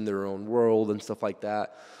just in their own world and stuff like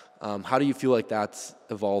that. How do you feel like that's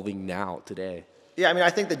evolving now today? Yeah, I mean, I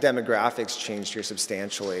think the demographics changed here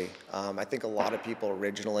substantially. I think a lot of people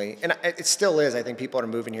originally, and it still is, I think people are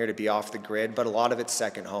moving here to be off the grid, but a lot of it's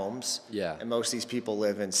second homes. Yeah. And most of these people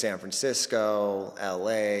live in San Francisco,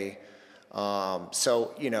 LA.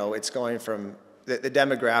 So, you know, it's going from, the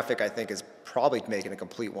demographic, I think, is probably making a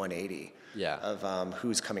complete 180 of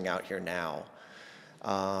who's coming out here now.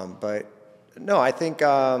 But no, I think,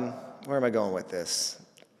 where am I going with this?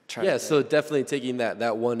 Yeah, so definitely taking that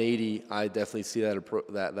 180, I definitely see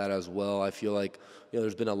that as well. I feel like, you know,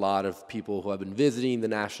 there's been a lot of people who have been visiting the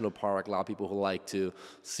national park, a lot of people who like to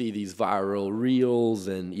see these viral reels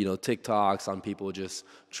and, you know, TikToks on people just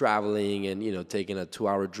traveling and, you know, taking a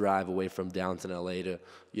 2-hour drive away from downtown LA to,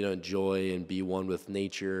 you know, enjoy and be one with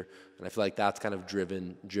nature. And I feel like that's kind of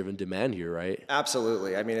driven demand here, right?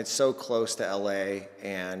 Absolutely. I mean, it's so close to LA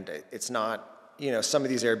and it's not, you know, some of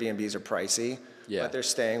these Airbnbs are pricey. Yeah. But they're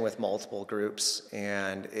staying with multiple groups,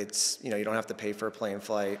 and it's, you know, you don't have to pay for a plane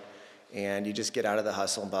flight, and you just get out of the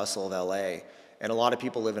hustle and bustle of LA. And a lot of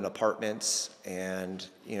people live in apartments, and,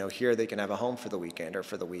 you know, here they can have a home for the weekend or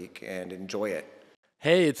for the week and enjoy it.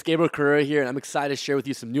 Hey, it's Gabriel Carrera here, and I'm excited to share with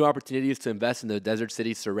you some new opportunities to invest in the desert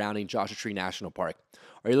cities surrounding Joshua Tree National Park.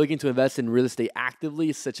 Are you looking to invest in real estate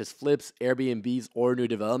actively, such as flips, Airbnbs, or new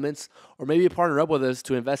developments? Or maybe partner up with us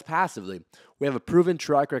to invest passively? We have a proven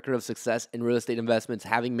track record of success in real estate investments,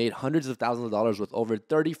 having made hundreds of thousands of dollars with over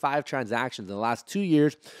 35 transactions in the last 2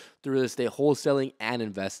 years through real estate wholesaling and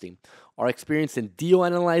investing. Our experience in deal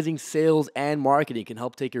analyzing, sales, and marketing can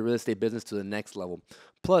help take your real estate business to the next level.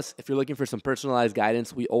 Plus, if you're looking for some personalized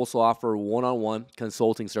guidance, we also offer one-on-one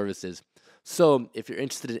consulting services. So if you're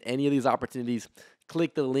interested in any of these opportunities,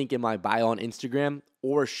 click the link in my bio on Instagram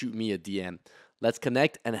or shoot me a DM. Let's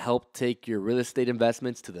connect and help take your real estate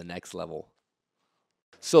investments to the next level.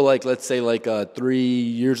 So let's say 3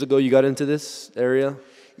 years ago you got into this area?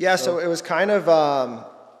 Yeah, so it was kind of,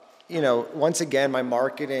 once again, my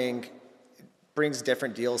marketing brings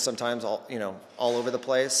different deals sometimes all over the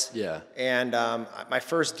place. Yeah. And my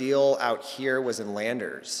first deal out here was in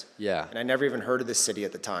Landers. Yeah. And I never even heard of this city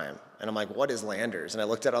at the time. And I'm like, what is Landers? And I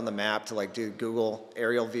looked at it on the map to do Google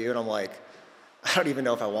aerial view, and I'm like, I don't even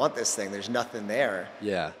know if I want this thing. There's nothing there.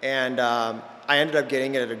 Yeah. And I ended up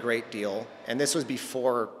getting it at a great deal. And this was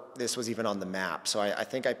before this was even on the map. So I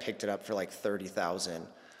think I picked it up for $30,000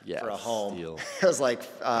 for a home. Steal. It was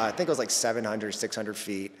I think it was 700, 600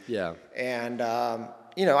 feet. Yeah. And,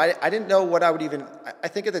 I didn't know what I would even, I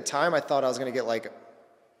think at the time I thought I was going to get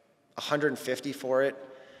 150 for it.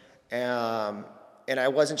 And I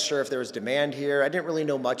wasn't sure if there was demand here. I didn't really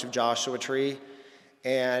know much of Joshua Tree.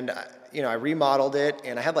 And, I remodeled it,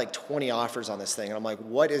 and I had 20 offers on this thing. And I'm like,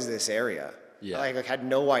 what is this area? Yeah. I had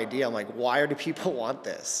no idea. I'm like, why do people want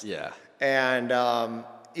this? Yeah. And,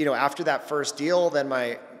 after that first deal, then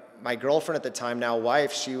my girlfriend at the time, now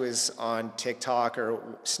wife, she was on TikTok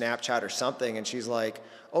or Snapchat or something, and she's like,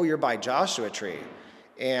 oh, you're by Joshua Tree.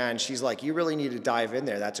 And she's like, you really need to dive in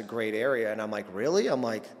there. That's a great area. And I'm like, really? I'm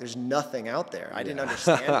like, there's nothing out there. I didn't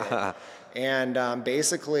understand it. And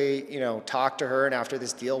basically, talked to her, and after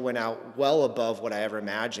this deal went out well above what I ever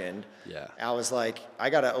imagined, I was like,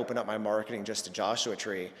 I got to open up my marketing just to Joshua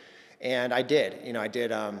Tree. And I did. I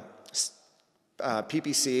did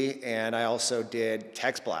PPC, and I also did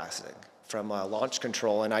text blasting from launch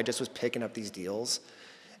control, and I just was picking up these deals.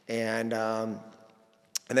 And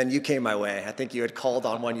then you came my way. I think you had called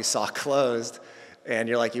on one you saw closed, and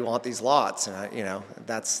you're like, you want these lots. And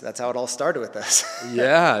that's how it all started with this.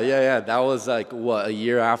 Yeah. That was a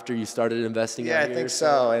year after you started investing? Yeah, I think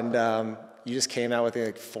so. And you just came out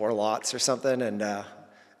with 4 lots or something, and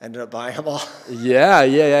ended up buying them all. Yeah.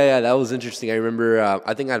 That was interesting. I remember,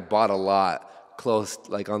 I think I'd bought a lot close,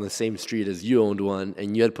 on the same street as you owned one,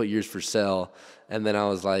 and you had put yours for sale. And then I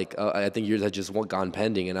was like, I think yours had just gone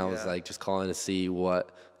pending, and I was just calling to see what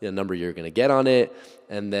number you're going to get on it.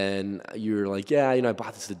 And then you were like, I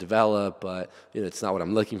bought this to develop, but it's not what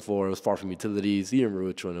I'm looking for. It was far from utilities. You remember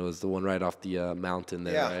which one? It was the one right off the mountain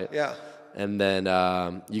there, right? Yeah. And then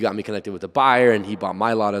you got me connected with a buyer, and he bought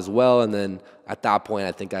my lot as well. And then at that point,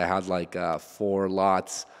 I think I had 4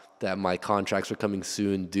 lots that my contracts were coming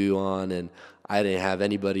soon due on, and I didn't have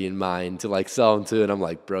anybody in mind to sell them to. And I'm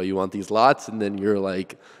like, bro, you want these lots? And then you're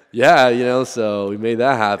like, yeah, so we made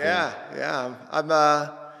that happen. Yeah. I'm,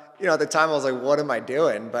 at the time I was like, what am I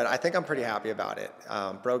doing? But I think I'm pretty happy about it.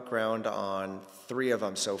 Broke ground on 3 of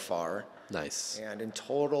them so far. Nice. And in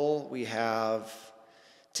total,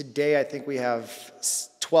 today I think we have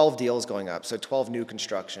 12 deals going up. So 12 new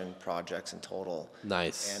construction projects in total.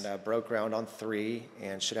 Nice. And broke ground on 3,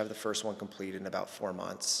 and should have the first one completed in about 4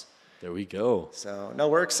 months. There we go. So, no,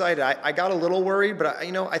 we're excited. I got a little worried, but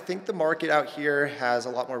I think the market out here has a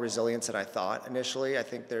lot more resilience than I thought initially. I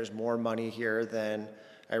think there's more money here than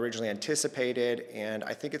I originally anticipated, and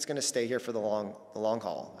I think it's going to stay here for the long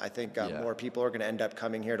haul. I think more people are going to end up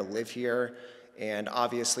coming here to live here, and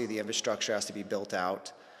obviously the infrastructure has to be built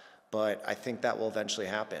out, but I think that will eventually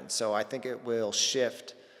happen. So I think it will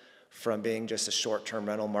shift from being just a short-term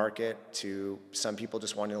rental market to some people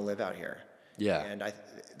just wanting to live out here. Yeah. And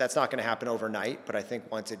that's not going to happen overnight, but I think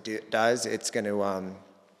once it does, it's going to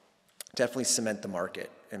definitely cement the market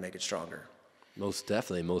and make it stronger. Most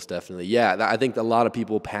definitely. Yeah, I think a lot of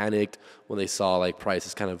people panicked when they saw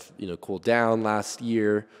prices kind of cool down last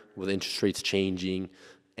year with interest rates changing,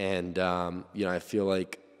 and I feel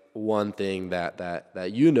like one thing that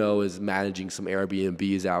is managing some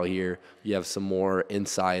Airbnbs out here. You have some more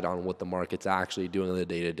insight on what the market's actually doing on the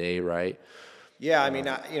day-to-day, right? Yeah, I mean,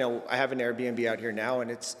 I have an Airbnb out here now, and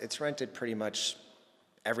it's rented pretty much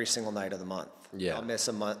every single night of the month. Yeah.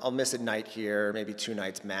 I'll miss a night here, maybe 2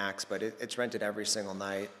 nights max, but it's rented every single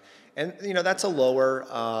night. And that's a lower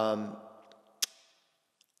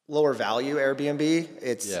value Airbnb.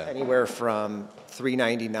 It's anywhere from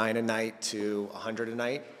 $399 a night to $100 a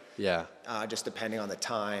night. Yeah. Just depending on the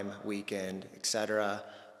time, weekend, etc.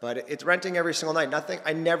 But it's renting every single night.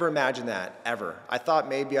 I never imagined that, ever. I thought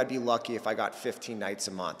maybe I'd be lucky if I got 15 nights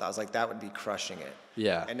a month. I was like, that would be crushing it.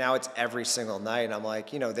 Yeah. And now it's every single night. And I'm like,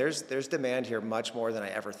 there's demand here much more than I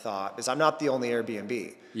ever thought. Because I'm not the only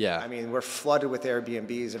Airbnb. Yeah. I mean, we're flooded with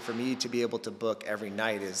Airbnbs. And for me to be able to book every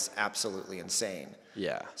night is absolutely insane.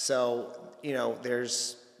 Yeah. So,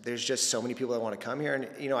 there's just so many people that want to come here.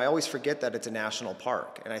 And, I always forget that it's a national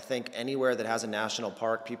park. And I think anywhere that has a national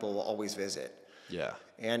park, people will always visit. Yeah.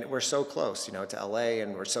 And we're so close, to LA,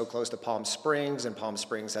 and we're so close to Palm Springs, and Palm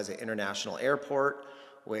Springs has an international airport,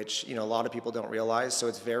 which, a lot of people don't realize, so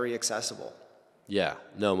it's very accessible. Yeah,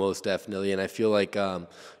 no, most definitely. And I feel like,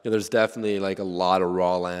 there's definitely like a lot of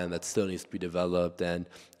raw land that still needs to be developed. And,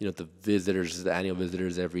 the annual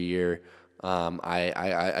visitors every year,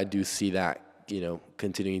 I do see that,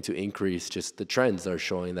 continuing to increase. Just the trends are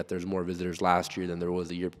showing that there's more visitors last year than there was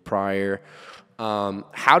the year prior.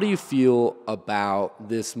 How do you feel about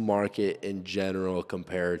this market in general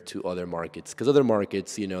compared to other markets? Because other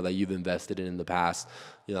markets, that you've invested in the past,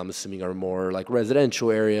 I'm assuming are more like residential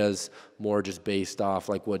areas, more just based off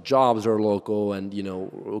like what jobs are local and,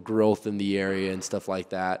 growth in the area and stuff like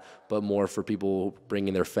that, but more for people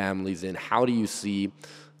bringing their families in. How do you see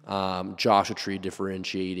Joshua Tree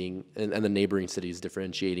differentiating and the neighboring cities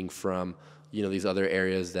differentiating from, these other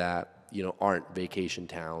areas that, aren't vacation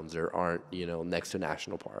towns or aren't, next to a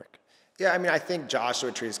national park? Yeah, I mean, I think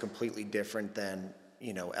Joshua Tree is completely different than,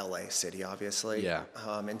 LA City, obviously. Yeah.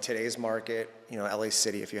 In today's market, LA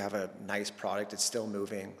City, if you have a nice product, it's still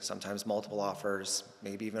moving, sometimes multiple offers,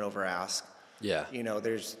 maybe even over ask. Yeah.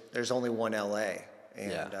 There's only one LA,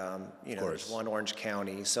 and, there's one Orange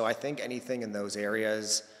County. So I think anything in those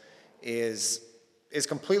areas is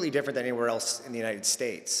completely different than anywhere else in the United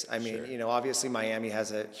States. I mean, obviously Miami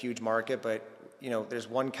has a huge market, but, there's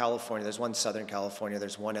one California, there's one Southern California,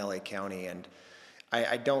 there's one LA County, and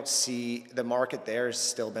I don't see the market there has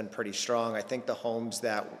still been pretty strong. I think the homes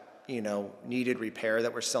that, needed repair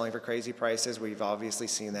that we're selling for crazy prices, we've obviously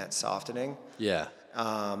seen that softening. Yeah.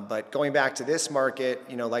 But going back to this market,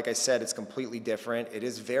 like I said, it's completely different. It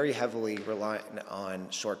is very heavily reliant on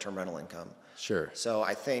short-term rental income. Sure. So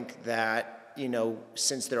I think that,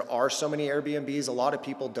 since there are so many Airbnbs, a lot of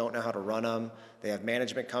people don't know how to run them. They have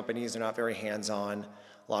management companies, they're not very hands-on.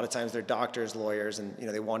 A lot of times they're doctors, lawyers, and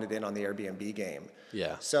they wanted in on the Airbnb game.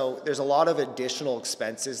 Yeah. So there's a lot of additional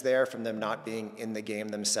expenses there from them not being in the game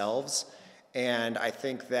themselves. And I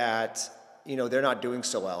think that, they're not doing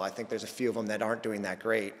so well. I think there's a few of them that aren't doing that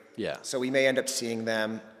great. Yeah. So we may end up seeing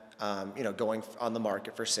them, going on the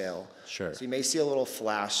market for sale. Sure. So you may see a little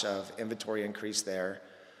flash of inventory increase there.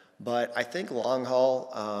 But I think long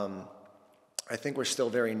haul, I think we're still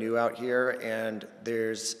very new out here, and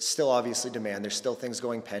there's still obviously demand. There's still things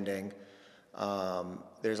going pending.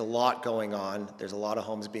 There's a lot going on. There's a lot of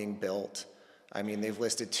homes being built. I mean, they've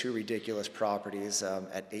listed 2 ridiculous properties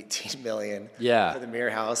at $18 million for the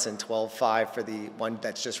Mirror House and $12.5 for the one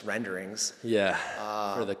that's just renderings. Yeah,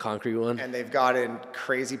 for the concrete one. And they've gotten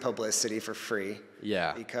crazy publicity for free.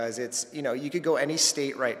 Yeah. Because it's, you could go any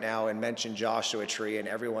state right now and mention Joshua Tree and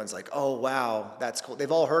everyone's like, oh, wow, that's cool.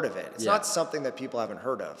 They've all heard of it. It's not something that people haven't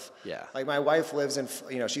heard of. Yeah. Like my wife lives in,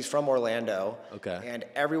 she's from Orlando. Okay. And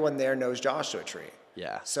everyone there knows Joshua Tree.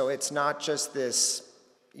 Yeah. So it's not just this,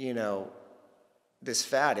 this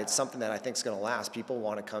fad. It's something that I think is going to last. People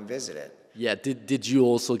want to come visit it. Yeah. Did you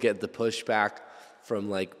also get the pushback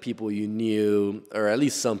from like people you knew, or at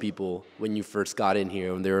least some people, when you first got in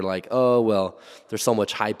here, and they were like, oh, well, there's so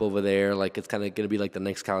much hype over there, like it's kind of going to be like the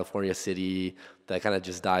next California city that kind of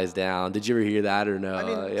just dies down? Did you ever hear that or no? I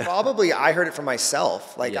mean, probably I heard it from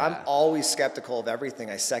myself. Like, I'm always skeptical of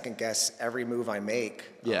everything. I second guess every move I make.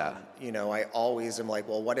 Yeah. I always am like,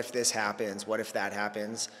 well, what if this happens? What if that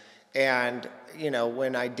happens? And,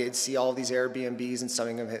 when I did see all of these Airbnbs and some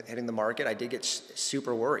of them hitting the market, I did get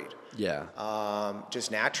super worried. Yeah. Just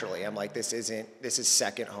naturally. I'm like, this is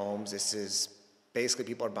second homes. This is basically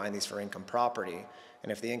people are buying these for income property.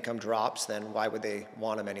 And if the income drops, then why would they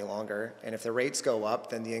want them any longer? And if the rates go up,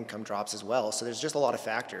 then the income drops as well. So there's just a lot of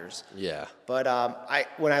factors. Yeah. But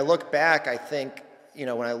when I look back, I think,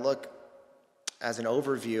 when I look as an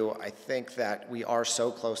overview, I think that we are so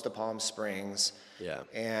close to Palm Springs. Yeah.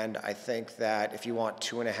 And I think that if you want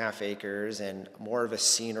 2.5 acres and more of a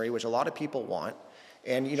scenery, which a lot of people want,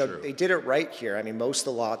 and they did it right here. I mean, most of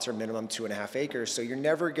the lots are minimum 2.5 acres, so you're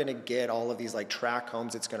never going to get all of these like tract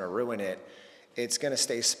homes. It's going to ruin it. It's going to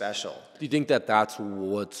stay special. Do you think that that's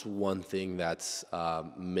what's one thing that's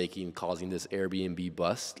causing this Airbnb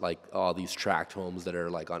bust? Like all these tract homes that are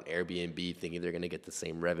like on Airbnb thinking they're going to get the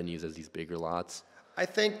same revenues as these bigger lots? I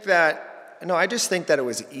think that, no, I just think that it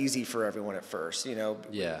was easy for everyone at first.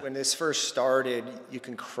 Yeah. When this first started, you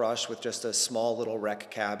can crush with just a small little rec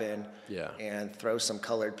cabin and throw some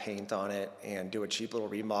colored paint on it and do a cheap little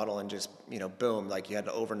remodel and just, boom, like you had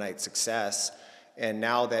an overnight success. And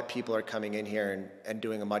now that people are coming in here and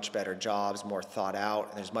doing a much better job, it's more thought out,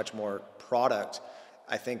 and there's much more product,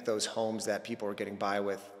 I think those homes that people are getting by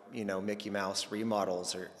with, Mickey Mouse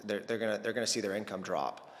remodels, they're gonna see their income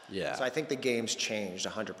drop. Yeah. So I think the game's changed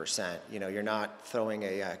 100%. You're not throwing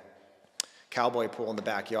a cowboy pool in the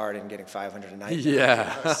backyard and getting 500 a night.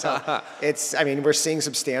 Yeah. So we're seeing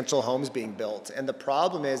substantial homes being built. And the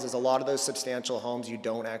problem is a lot of those substantial homes you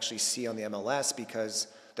don't actually see on the MLS because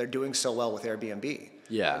they're doing so well with Airbnb.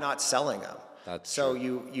 Yeah. They're not selling them. That's so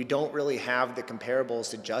true. you don't really have the comparables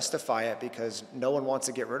to justify it because no one wants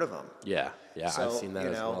to get rid of them. Yeah, So, I've seen that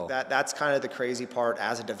as well. That's kind of the crazy part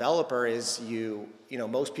as a developer is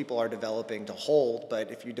most people are developing to hold,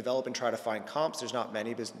 but if you develop and try to find comps, there's not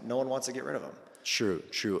many because no one wants to get rid of them. True.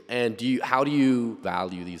 And how do you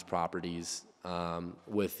value these properties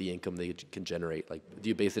with the income they can generate? Like, do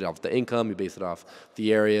you base it off the income? You base it off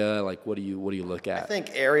the area? Like, what do you look at? I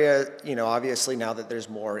think area, obviously now that there's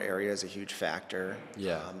more area is a huge factor.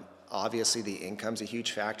 Yeah. Obviously the income's a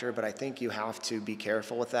huge factor, but I think you have to be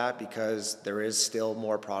careful with that because there is still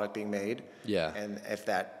more product being made. Yeah. And if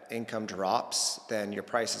that income drops, then your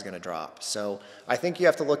price is going to drop. So I think you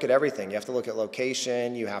have to look at everything. You have to look at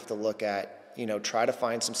location. You have to look at, try to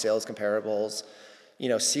find some sales comparables.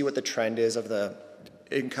 See what the trend is of the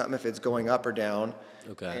income, if it's going up or down.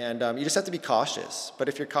 Okay. And you just have to be cautious. But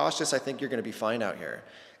if you're cautious, I think you're going to be fine out here.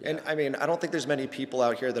 Yeah. And I don't think there's many people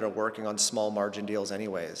out here that are working on small margin deals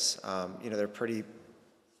anyways. They're pretty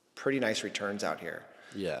nice returns out here.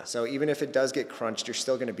 Yeah. So even if it does get crunched, you're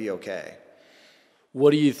still going to be okay.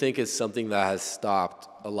 What do you think is something that has stopped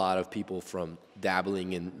a lot of people from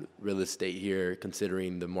dabbling in real estate here,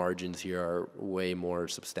 considering the margins here are way more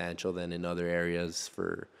substantial than in other areas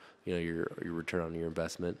for your return on your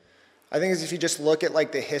investment? I think if you just look at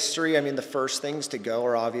like the history, the first things to go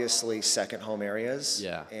are obviously second home areas.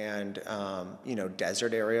 Yeah. And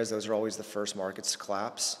desert areas. Those are always the first markets to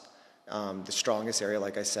collapse. The strongest area,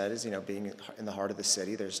 like I said, is being in the heart of the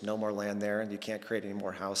city. There's no more land there, and you can't create any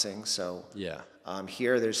more housing. So yeah.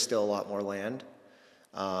 Here, there's still a lot more land.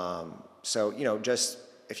 Just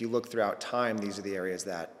if you look throughout time, these are the areas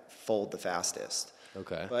that fold the fastest.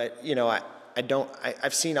 Okay. But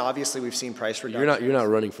I've seen, obviously we've seen price reductions. You're not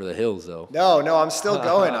running for the hills though. No, I'm still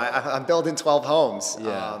going. I'm building 12 homes.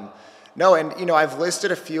 Yeah. I've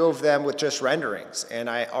listed a few of them with just renderings, and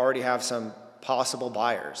I already have some possible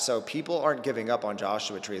buyers. So people aren't giving up on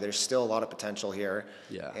Joshua Tree. There's still a lot of potential here.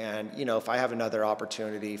 Yeah. And, if I have another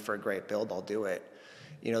opportunity for a great build, I'll do it.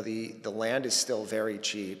 The land is still very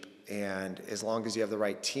cheap, and as long as you have the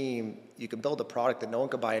right team, you can build a product that no one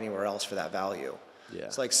could buy anywhere else for that value. Yeah.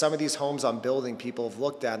 It's like some of these homes I'm building, people have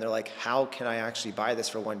looked at and they're like, how can I actually buy this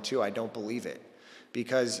for 1.2? I don't believe it.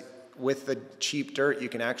 Because with the cheap dirt, you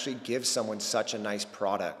can actually give someone such a nice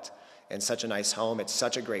product and such a nice home. It's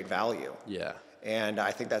such a great value. Yeah. And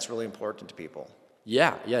I think that's really important to people.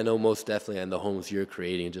 Yeah, no, most definitely. And the homes you're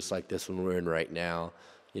creating, just like this one we're in right now,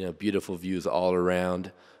 beautiful views all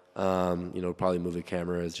around. Probably move the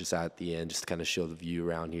cameras just at the end, just to kind of show the view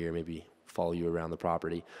around here, maybe follow you around the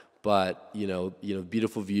property. But,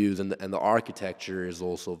 beautiful views, and the architecture is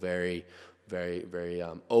also very, very, very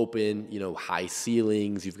open, high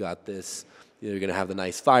ceilings. You've got this, you're going to have the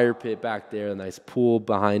nice fire pit back there, the nice pool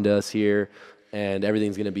behind us here, and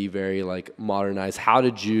everything's going to be very like modernized. How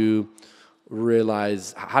did you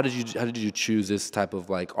choose this type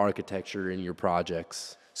of like architecture in your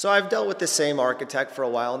projects? So I've dealt with the same architect for a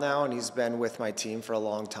while now, and he's been with my team for a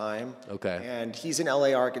long time. Okay. And he's an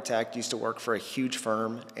LA architect, used to work for a huge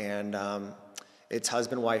firm, and it's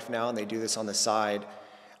husband-wife now, and they do this on the side.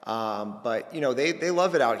 But they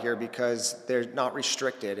love it out here because they're not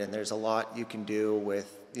restricted, and there's a lot you can do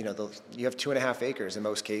with, you have 2.5 acres in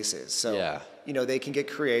most cases. So, yeah. They can get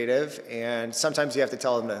creative, and sometimes you have to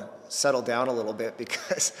tell them to settle down a little bit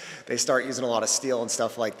because they start using a lot of steel and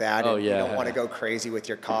stuff like that. Oh, and yeah. You don't want to go crazy with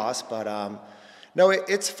your costs, but no,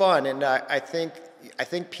 it's fun, and I think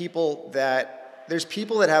there's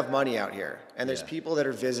people that have money out here, and there's people that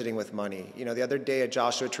are visiting with money. The other day at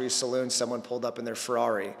Joshua Tree Saloon, someone pulled up in their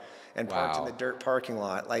Ferrari and parked in the dirt parking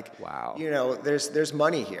lot. Like, wow. There's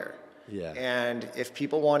money here. Yeah. And if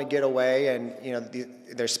people want to get away and,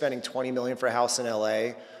 they're spending $20 million for a house in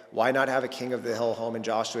LA, why not have a King of the Hill home in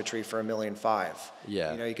Joshua Tree for $1.5 million?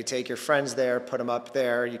 Yeah. You could take your friends there, put them up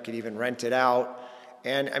there. You could even rent it out.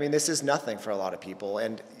 And I mean, this is nothing for a lot of people.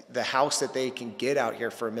 And the house that they can get out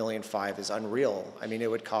here for $1.5 million is unreal. I mean, it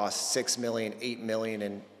would cost $6 million, $8 million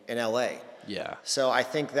in LA. Yeah. So I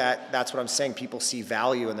think that's what I'm saying. People see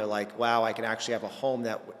value and they're like, wow, I can actually have a home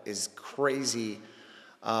that is crazy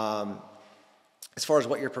as far as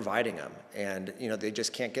what you're providing them. And, you know, they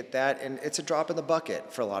just can't get that. And it's a drop in the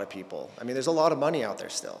bucket for a lot of people. I mean, there's a lot of money out there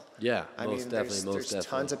still. Yeah, I most mean, definitely. There's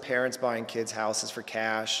tons of parents buying kids' houses for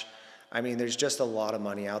cash. I mean, there's just a lot of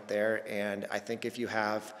money out there. And I think if you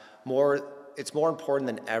have more, it's more important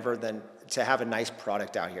than ever than to have a nice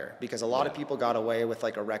product out here, because a lot of people got away with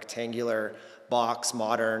like a rectangular box,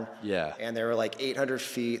 modern, and they were like 800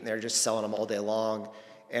 feet and they're just selling them all day long.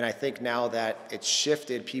 And I think now that it's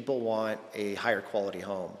shifted, people want a higher quality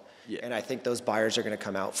home. Yeah. And I think those buyers are going to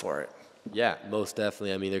come out for it. Yeah, most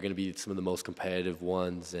definitely. I mean, they're going to be some of the most competitive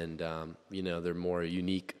ones, and, you know, they're more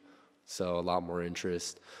unique, so a lot more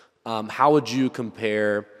interest. How would you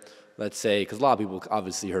compare, let's say, because a lot of people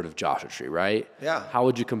obviously heard of Joshua Tree, right? Yeah. How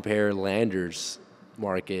would you compare Landers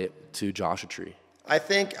market to Joshua Tree? I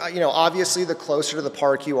think, you know, obviously the closer to the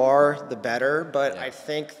park you are, the better. But I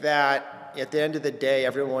think that at the end of the day,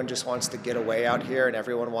 everyone just wants to get away out here and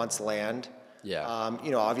everyone wants land. Yeah.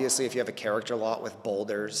 You know, obviously if you have a character lot with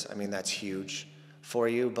boulders, I mean, that's huge for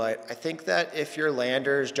you. But I think that if you're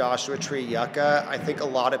Landers, Joshua Tree, Yucca, I think a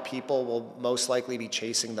lot of people will most likely be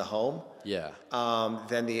chasing the home. Yeah.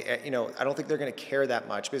 Then you know, I don't think they're going to care that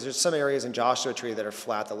much, because there's some areas in Joshua Tree that are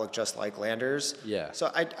flat that look just like Landers. Yeah.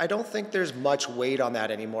 So I don't think there's much weight on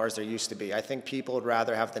that anymore as there used to be. I think people would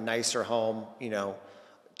rather have the nicer home, you know,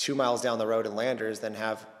 2 miles down the road in Landers than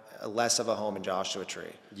have less of a home in Joshua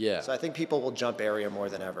Tree. Yeah. So I think people will jump area more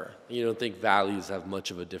than ever. You don't think values have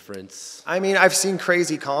much of a difference? I mean, I've seen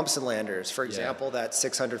crazy comps in Landers. For example, that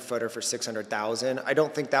 600-footer for $600,000. I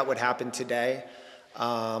don't think that would happen today.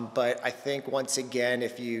 But I think, once again,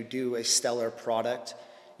 if you do a stellar product,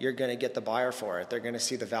 you're going to get the buyer for it. They're going to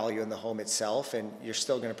see the value in the home itself, and you're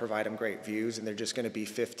still going to provide them great views, and they're just going to be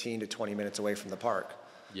 15 to 20 minutes away from the park.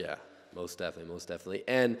 Yeah. Most definitely, most definitely.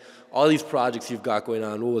 And all these projects you've got going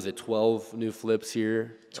on, what was it, 12 new flips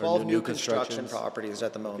here? 12 new construction properties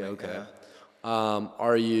at the moment. Okay.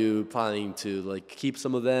 Are you planning to like keep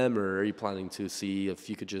some of them, or are you planning to see if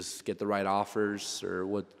you could just get the right offers, or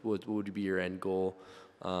what would be your end goal?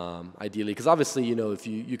 Ideally, because obviously, you know, if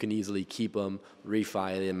you can easily keep them,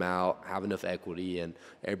 refi them out, have enough equity, and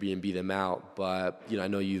Airbnb them out. But, you know, I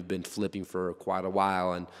know you've been flipping for quite a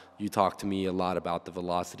while, and you talked to me a lot about the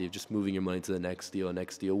velocity of just moving your money to the next deal.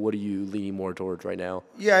 What are you leaning more towards right now?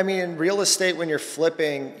 Yeah, I mean, in real estate, when you're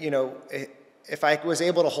flipping, you know, if I was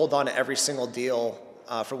able to hold on to every single deal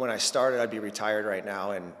from when I started, I'd be retired right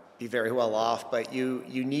now and be very well off. But you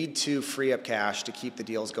need to free up cash to keep the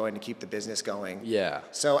deals going, to keep the business going. Yeah.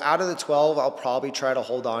 So out of the 12, I'll probably try to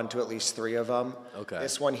hold on to at least 3 of them. Okay.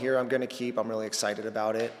 This one here I'm going to keep. I'm really excited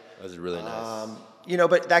about it. That's really nice. You know,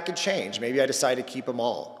 but that could change. Maybe I decide to keep them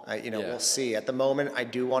all. We'll see. At the moment, I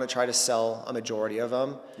do want to try to sell a majority of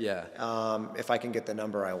them. Yeah. If I can get the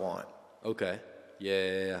number I want. Okay.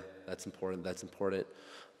 Yeah. That's important.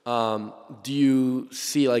 Do you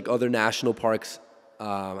see like other national parks?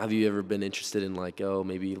 Have you ever been interested in like,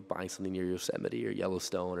 maybe buying something near Yosemite or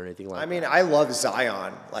Yellowstone or anything like that? I mean, I love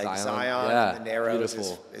Zion. Like Zion the Narrows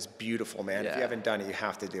is beautiful, man. Yeah. If you haven't done it, you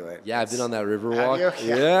have to do it. Yeah, I've been on that river walk.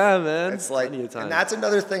 Yeah, man. It's like, and that's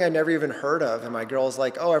another thing I never even heard of. And my girl's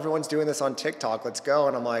like, oh, everyone's doing this on TikTok. Let's go.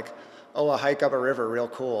 And I'm like, oh, a hike up a river, real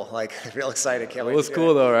cool. Like, real excited. Can't wait. It was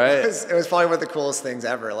cool though, right? It was probably one of the coolest things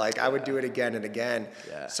ever. Like, I would do it again and again.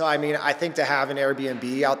 Yeah. So, I mean, I think to have an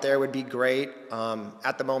Airbnb out there would be great.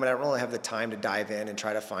 At the moment, I don't really have the time to dive in and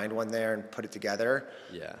try to find one there and put it together.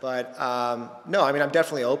 Yeah. But no, I mean, I'm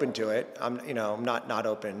definitely open to it. I'm not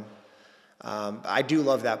open. I do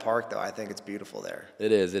love that park, though. I think it's beautiful there.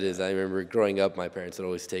 It is. I remember growing up, my parents would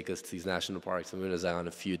always take us to these national parks. I've been to Zion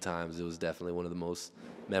a few times. It was definitely one of the most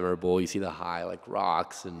memorable. You see the high like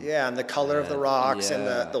rocks and the color of the rocks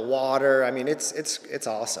and the water. I mean, it's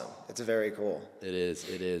awesome. It's very cool. It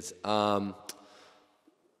is.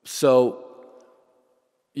 So,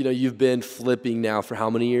 you know, you've been flipping now for how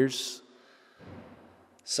many years?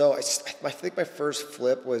 So I think my first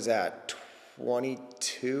flip was at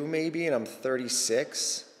 22 maybe, and I'm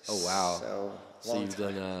 36. Oh wow! So you've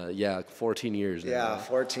done 14 years now. Yeah,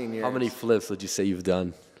 14 years. How many flips would you say you've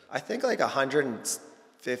done? I think like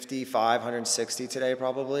 155, 160 today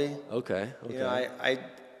probably. Okay. You know,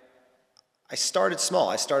 I started small.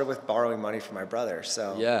 I started with borrowing money from my brother.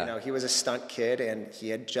 So, he was a stunt kid, and he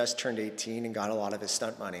had just turned 18 and got a lot of his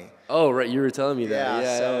stunt money. Oh, right. You were telling me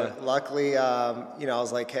that. So luckily, I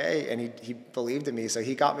was like, hey, and he believed in me, so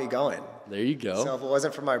he got me going. There you go. So if it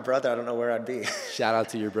wasn't for my brother, I don't know where I'd be. Shout out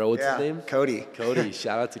to your bro. What's his name? Cody. Cody.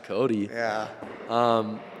 Shout out to Cody. Yeah.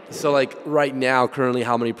 So like right now, currently,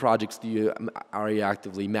 how many projects are you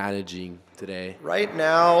actively managing today? Right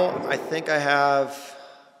now, I think I have,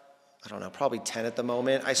 I don't know, probably 10 at the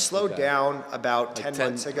moment. I slowed down about like 10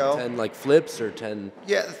 months ago. 10 like flips or 10?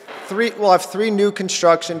 Yeah, 3. Well, I have 3 new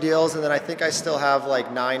construction deals, and then I think I still have like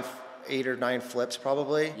 8 or 9 flips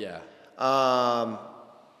probably. Yeah.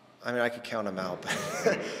 I mean, I could count them out.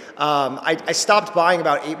 But I stopped buying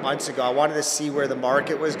about 8 months ago. I wanted to see where the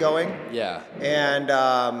market was going. Yeah. And,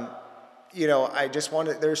 I just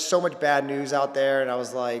wanted, there's so much bad news out there, and I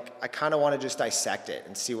was like, I kind of want to just dissect it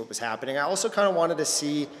and see what was happening. I also kind of wanted to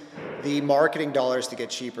see the marketing dollars to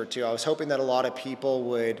get cheaper too. I was hoping that a lot of people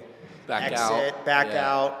would back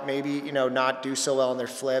out, maybe, not do so well in their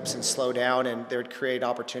flips and slow down, and there would create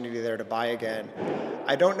opportunity there to buy again.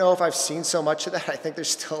 I don't know if I've seen so much of that. I think there's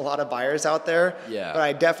still a lot of buyers out there, but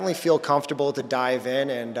I definitely feel comfortable to dive in,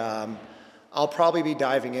 and I'll probably be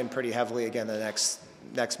diving in pretty heavily again the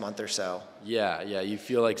next month or so. Yeah. You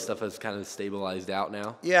feel like stuff has kind of stabilized out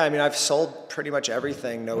now? Yeah, I mean, I've sold pretty much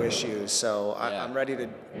everything, no issues. So I'm ready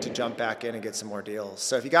to jump back in and get some more deals.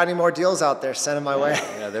 So if you got any more deals out there, send them my way.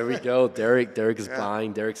 Yeah, there we go. Derek is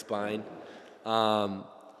buying. Derek's buying.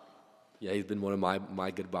 He's been one of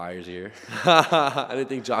my good buyers here. I didn't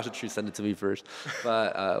think Joshua Tree sent it to me first,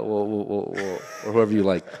 but we'll or whoever you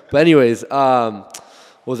like. But anyways, what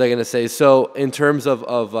was I gonna say? So in terms of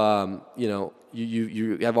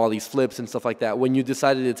you have all these flips and stuff like that. When you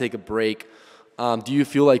decided to take a break, do you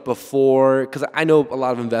feel like before, because I know a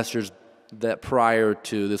lot of investors that prior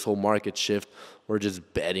to this whole market shift were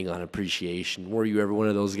just betting on appreciation. Were you ever one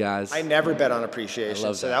of those guys? I never bet on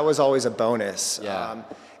appreciation, so that was always a bonus. Yeah.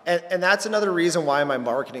 And that's another reason why my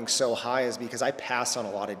marketing's so high, is because I pass on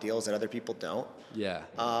a lot of deals that other people don't. Yeah.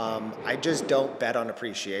 I just don't bet on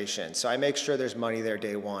appreciation, so I make sure there's money there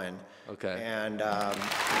day one. Okay. And so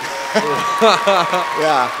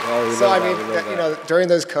I mean, during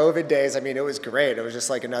those COVID days, I mean, it was great. It was just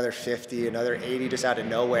like another 50, another 80, just out of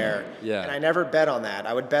nowhere. Yeah. And I never bet on that.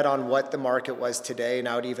 I would bet on what the market was today, and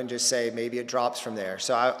I would even just say maybe it drops from there.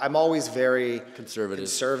 So I'm always very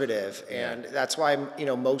conservative, and that's why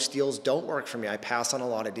most deals don't work for me. I pass on a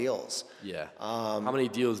lot of deals. Yeah. How many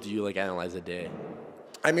deals do you analyze a day?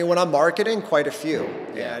 I mean, when I'm marketing, quite a few.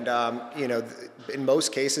 Yeah. And, in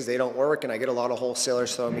most cases, they don't work, and I get a lot of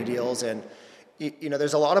wholesalers throwing me deals. And,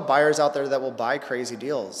 there's a lot of buyers out there that will buy crazy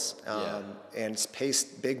deals and pay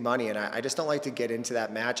big money. And I just don't like to get into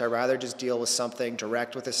that match. I'd rather just deal with something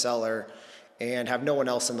direct with the seller and have no one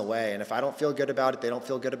else in the way. And if I don't feel good about it, they don't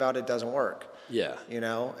feel good about it, it doesn't work. Yeah.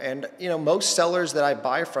 And, most sellers that I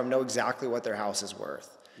buy from know exactly what their house is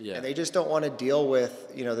worth. Yeah. And they just don't want to deal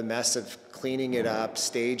with, the mess of cleaning it up,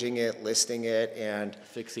 staging it, listing it, and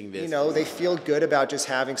fixing this. They feel good about just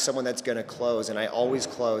having someone that's going to close. And I always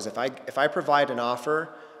close. If I provide an offer,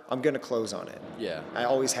 I'm going to close on it. Yeah. I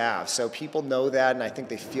always have. So people know that, and I think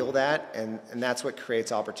they feel that, and that's what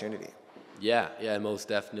creates opportunity. Yeah, most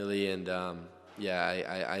definitely. And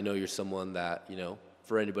I know you're someone that,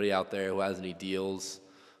 for anybody out there who has any deals,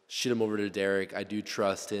 shoot them over to Derek. I do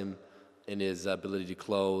trust him in his ability to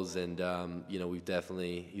close, and we've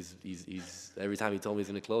definitely he's every time he told me he's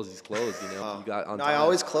going to close, he's closed. He got on time. I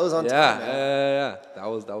always close on time. Yeah. That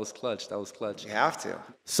was clutch. You have to.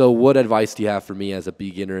 So, what advice do you have for me as a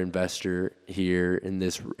beginner investor here in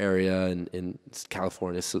this area and in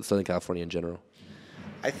California, Southern California in general?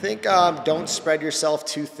 I think don't spread yourself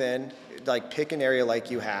too thin. Like, pick an area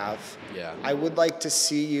like you have. Yeah. I would like to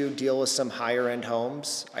see you deal with some higher end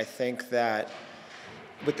homes. I think that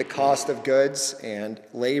with the cost of goods and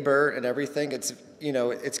labor and everything, it's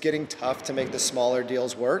getting tough to make the smaller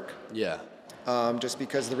deals work. Yeah. Just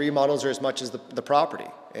because the remodels are as much as the property,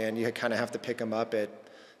 and you kind of have to pick them up at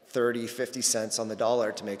 30, 50 cents on the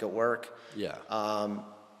dollar to make it work. Yeah.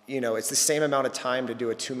 It's the same amount of time to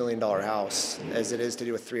do a $2 million house as it is to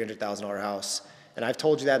do a $300,000 house. And I've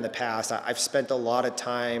told you that in the past. I've spent a lot of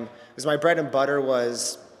time, because my bread and butter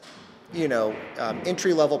was,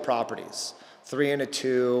 entry-level properties. 3 and a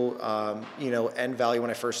 2, end value when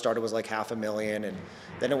I first started was like $500,000, and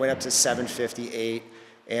then it went up to 758.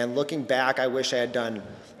 And looking back, I wish I had done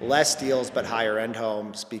less deals but higher end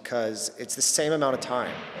homes, because it's the same amount of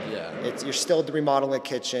time. Yeah. You're still remodeling a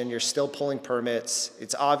kitchen, you're still pulling permits.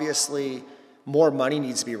 It's obviously more money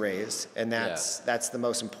needs to be raised, and that's the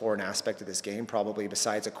most important aspect of this game, probably,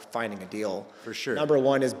 besides finding a deal. For sure. Number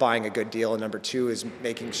one is buying a good deal, and number two is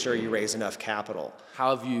making sure you raise enough capital.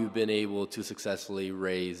 How have you been able to successfully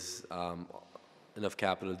raise enough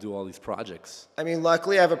capital to do all these projects? I mean,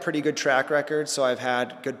 luckily I have a pretty good track record, so I've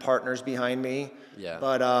had good partners behind me. Yeah.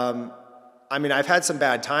 But I mean, I've had some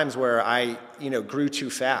bad times where I, grew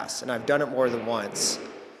too fast, and I've done it more than once.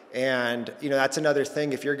 And, that's another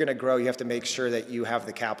thing. If you're going to grow, you have to make sure that you have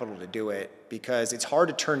the capital to do it, because it's hard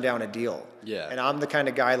to turn down a deal. Yeah. And I'm the kind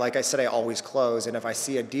of guy, like I said, I always close. And if I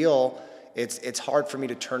see a deal, it's hard for me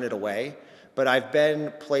to turn it away. But I've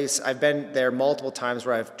been there multiple times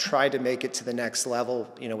where I've tried to make it to the next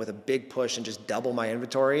level, with a big push and just double my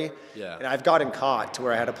inventory. Yeah. And I've gotten caught to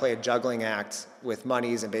where I had to play a juggling act with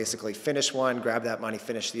monies and basically finish one, grab that money,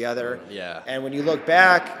 finish the other. Yeah. And when you look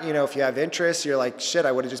back, if you have interest, you're like, shit,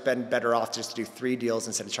 I would have just been better off just to do 3 deals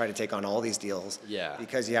instead of trying to take on all these deals. Yeah.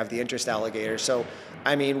 Because you have the interest alligator. So,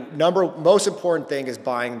 I mean, most important thing is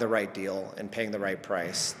buying the right deal and paying the right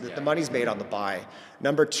price. The money's made on the buy.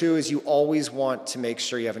 Number 2 is you always want to make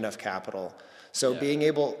sure you have enough capital. So being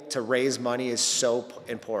able to raise money is so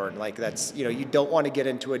important. Like that's, you don't want to get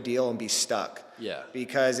into a deal and be stuck. Yeah.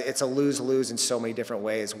 Because it's a lose-lose in so many different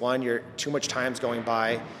ways. One, too much time's going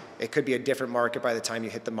by. It could be a different market by the time you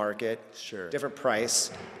hit the market. Sure. Different price.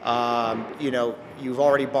 You've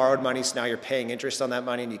already borrowed money, so now you're paying interest on that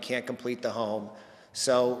money and you can't complete the home.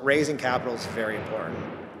 So raising capital is very important.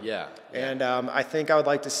 Yeah. And I think I would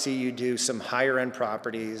like to see you do some higher end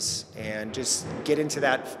properties and just get into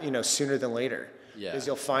that, sooner than later. Yeah. Because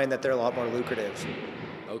you'll find that they're a lot more lucrative.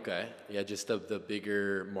 Okay. Yeah, just the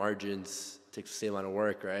bigger margins takes the same amount of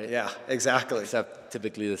work, right? Yeah, exactly. Except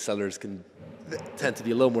typically the sellers can tend to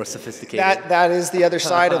be a little more sophisticated. That is the other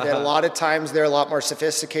side of it. A lot of times they're a lot more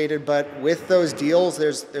sophisticated, but with those deals,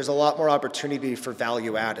 there's a lot more opportunity for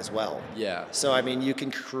value add as well. Yeah. So, I mean, you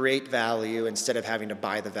can create value instead of having to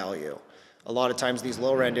buy the value. A lot of times these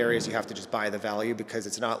lower end areas, you have to just buy the value because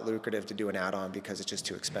it's not lucrative to do an add-on because it's just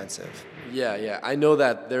too expensive. Yeah. I know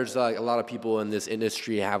that there's a lot of people in this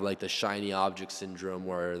industry have like the shiny object syndrome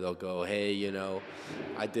where they'll go, hey,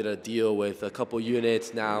 I did a deal with a couple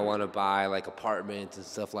units, now I want to buy like apartments and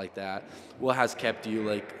stuff like that. What has kept you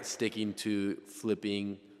like sticking to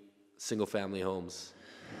flipping single family homes?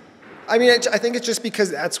 I mean, I think it's just because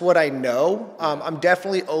that's what I know. I'm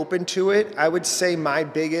definitely open to it. I would say my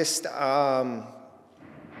biggest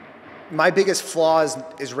flaw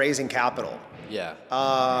is raising capital. Yeah.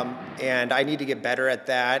 And I need to get better at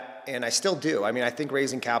that, and I still do. I mean, I think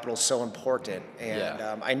raising capital is so important. And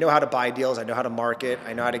I know how to buy deals. I know how to market.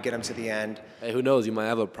 I know how to get them to the end. Hey, who knows? You might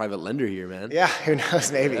have a private lender here, man. Yeah, who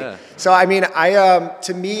knows? Maybe. Yeah. So, I mean,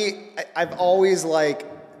 I've always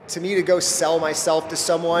to me to go sell myself to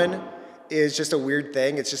someone is just a weird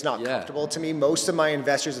thing. It's just not comfortable to me. Most of my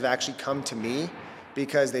investors have actually come to me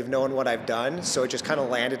because they've known what I've done, so it just kind of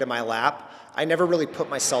landed in my lap. I never really put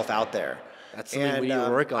myself out there. That's something we need to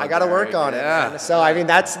work on. I got to work on it. Man. So I mean,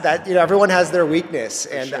 that's everyone has their weakness,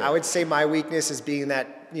 and I would say my weakness is being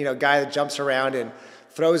that guy that jumps around and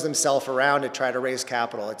throws themselves around to try to raise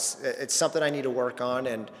capital. It's something I need to work on,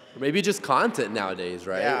 and maybe just content nowadays,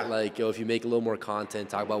 right? Yeah. Like if you make a little more content,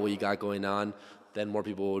 talk about what you got going on, then more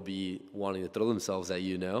people would be wanting to throw themselves at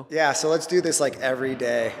you, Yeah, so let's do this like every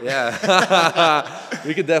day. Yeah.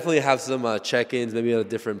 We could definitely have some check-ins, maybe on a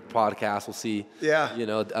different podcast. We'll see. Yeah.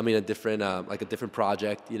 A different, like a different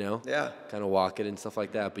project, Yeah. kind of walk it and stuff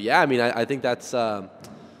like that. But yeah, I mean, I think that's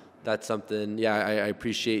something, I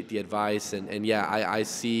appreciate the advice. And I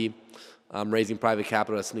see raising private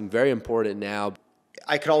capital as something very important now.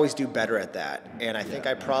 I could always do better at that. And I think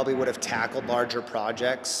I probably would have tackled larger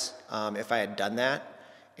projects if I had done that.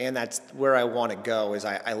 And that's where I want to go is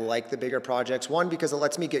I like the bigger projects. One, because it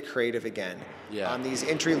lets me get creative again. Yeah. These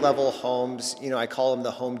entry-level homes, I call them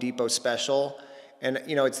the Home Depot special. And,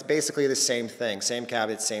 it's basically the same thing, same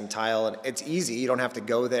cabinet, same tile. And it's easy. You don't have to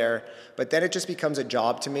go there. But then it just becomes a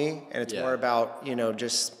job to me. And it's more about,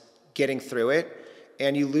 just getting through it.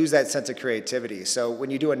 And you lose that sense of creativity. So when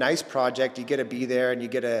you do a nice project, you get to be there and you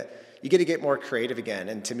get to get more creative again.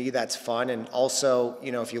 And to me, that's fun. And also,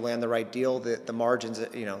 if you land the right deal, the margins,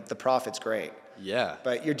 the profit's great. Yeah.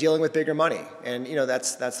 But you're dealing with bigger money. And,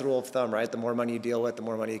 that's the rule of thumb, right? The more money you deal with, the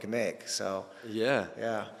more money you can make. So, yeah.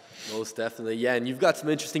 Yeah. Most definitely. Yeah. And you've got some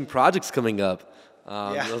interesting projects coming up.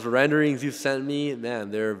 Those renderings you've sent me, man,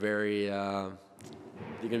 they're very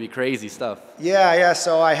You're gonna be crazy stuff. Yeah.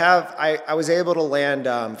 So I was able to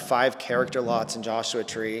land 5 character lots in Joshua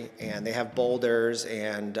Tree, and they have boulders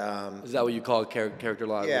and Is that what you call a character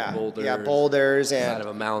lot? yeah, With boulders? yeah, boulders and Side of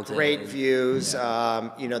a mountain. great views.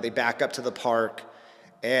 You know, they back up to the park,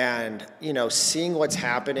 and you know, seeing what's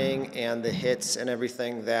happening and the hits and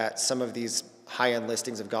everything that some of these high-end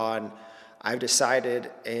listings have gone. I decided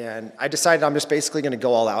I'm just basically going to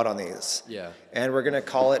go all out on these. Yeah. And we're going to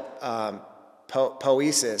call it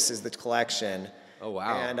Poesis is the collection. Oh,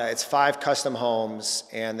 wow. And it's 5 custom homes,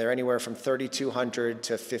 and they're anywhere from 3,200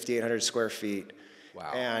 to 5,800 square feet.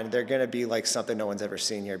 Wow. And they're going to be like something no one's ever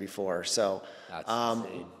seen here before. So That's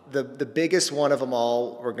insane. the biggest one of them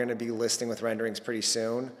all, we're going to be listing with renderings pretty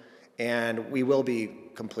soon. And we will be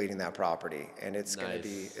completing that property, and it's Nice. going to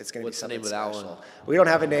be something What's the name of that special. one? We don't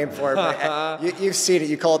have a name for it, but you've seen it.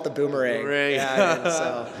 You call it the boomerang. Boomerang. Yeah, and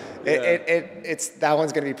so it's that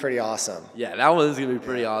one's going to be pretty awesome. Yeah, that one is gonna be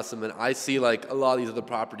pretty awesome. And I see like a lot of these other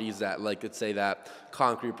properties that, like, let's say that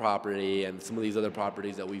concrete property and some of these other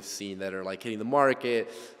properties that we've seen that are like hitting the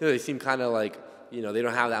market. You know, they seem kind of like, you know, they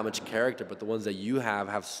don't have that much character, but the ones that you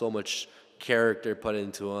have so much character put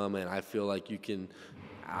into them, and I feel like you can.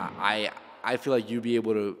 I feel like you'd be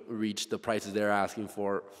able to reach the prices they're asking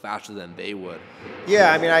for faster than they would.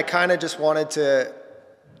 Yeah, I mean, I kind of just wanted to,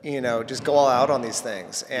 you know, just go all out on these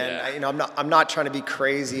things, and Yeah. you know, I'm not trying to be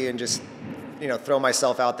crazy and just, you know, throw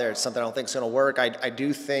myself out there. It's something I don't think is going to work. I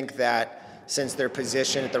do think that since they're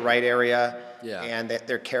positioned at the right area, Yeah. and that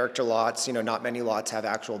they're character lots, you know, not many lots have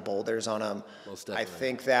actual boulders on them. Most I definitely.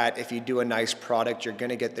 think that if you do a nice product, you're going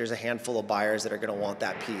to get, there's a handful of buyers that are going to want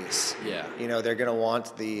that piece. Yeah. You know, they're going to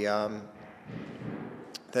want the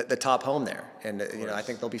top home there, and you know, I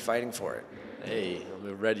think they'll be fighting for it. Hey,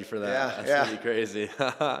 I'm ready for that. Yeah, That's yeah. really crazy.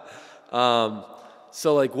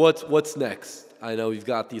 So like, what's next? I know we've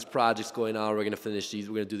got these projects going on. We're gonna finish these.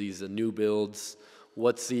 We're gonna do these new builds.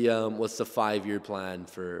 What's the 5-year plan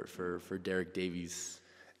for Derek Davies?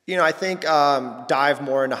 You know, I think dive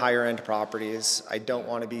more into higher end properties. I don't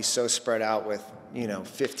want to be so spread out with, you know,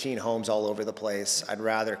 15 homes all over the place. I'd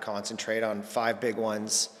rather concentrate on 5 big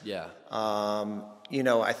ones. Yeah. You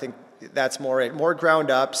know, I think that's more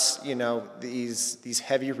ground ups. You know, these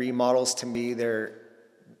heavy remodels, to me, they're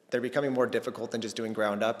becoming more difficult than just doing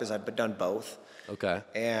ground up, as I've done both. Okay.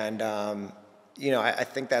 And you know, I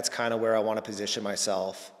think that's kind of where I want to position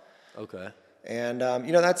myself. Okay. And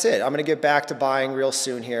you know, that's it. I'm going to get back to buying real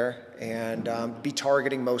soon here, and be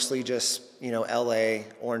targeting mostly just, you know, LA,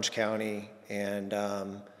 Orange County, and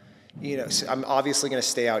you know, so I'm obviously going to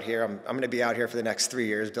stay out here. I'm going to be out here for the next 3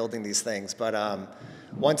 years building these things. But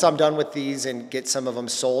once I'm done with these and get some of them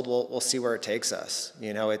sold, we'll see where it takes us.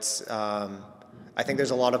 You know, it's I think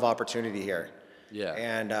there's a lot of opportunity here. Yeah.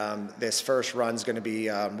 And this first run's going to be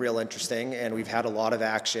real interesting, and we've had a lot of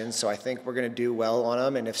action, so I think we're going to do well on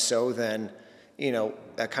them. And if so, then, you know,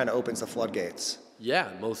 that kind of opens the floodgates. Yeah,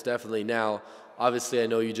 most definitely. Now, obviously, I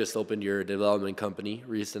know you just opened your development company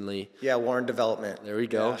recently. Yeah, Warren Development. There we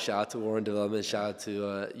go. Yeah. Shout out to Warren Development. Shout out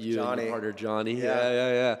to you and Johnny. your partner Johnny.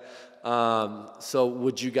 Yeah. Yeah. So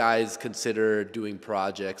would you guys consider doing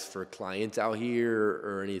projects for clients out here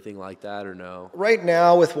or anything like that, or no? Right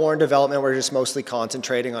now with Warren Development, we're just mostly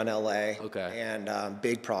concentrating on LA. Okay. And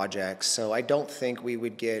big projects. So I don't think we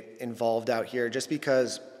would get involved out here, just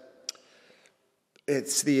because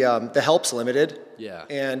it's the help's limited. Yeah.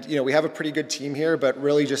 And you know, we have a pretty good team here, but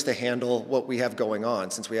really just to handle what we have going on,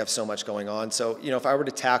 since we have so much going on. So, you know, if I were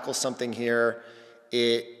to tackle something here,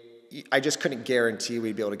 I just couldn't guarantee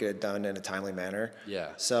we'd be able to get it done in a timely manner. Yeah.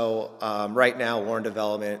 So right now, Warren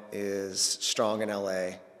Development is strong in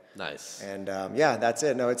LA. Nice. And yeah, that's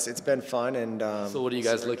it. No, it's been fun. And So what are you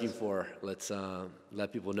guys looking for? Let's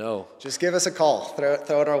let people know. just give us a call.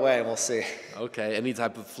 Throw it our way, and we'll see. Okay. Any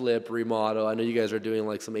type of flip, remodel. I know you guys are doing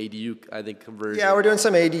like some ADU, I think, conversion. Yeah, we're doing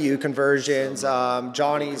some ADU conversions.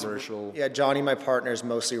 Johnny's commercial. Yeah, Johnny, my partner, is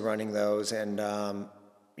mostly running those, and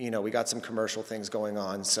you know, we got some commercial things going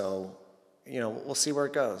on. So, you know, we'll see where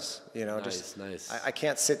it goes. You know, Nice. I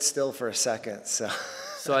can't sit still for a second. So.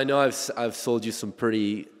 So I know I've sold you some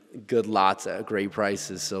pretty good lots at great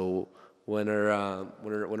prices. So when are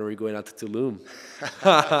we going out to Tulum?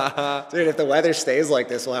 Dude, if the weather stays like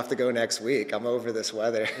this, we'll have to go next week. I'm over this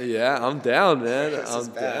weather. Yeah, I'm down, man. This is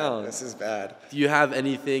I'm bad. down. This is bad. Do you have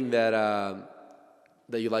anything that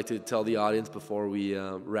you'd like to tell the audience before we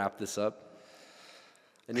wrap this up?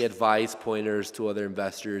 Any advice, pointers to other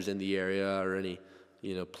investors in the area, or any,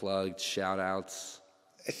 you know, plugs, shout outs?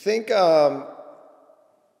 I think,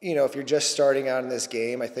 you know, if you're just starting out in this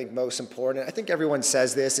game, I think most important, I think everyone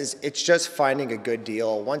says this, is it's just finding a good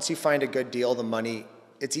deal. Once you find a good deal,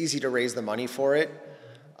 it's easy to raise the money for it.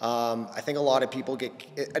 I think a lot of people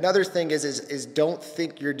another thing is don't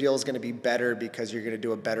think your deal is going to be better because you're going to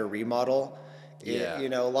do a better remodel. Yeah. You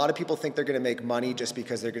know, a lot of people think they're going to make money just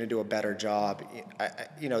because they're going to do a better job.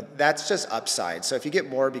 You know, that's just upside. So if you get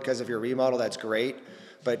more because of your remodel, that's great.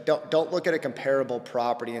 But don't look at a comparable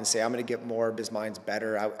property and say, I'm going to get more because mine's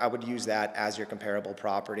better. I would use that as your comparable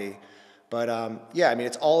property. But yeah, I mean,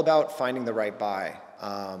 it's all about finding the right buy.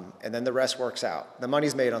 And then the rest works out. The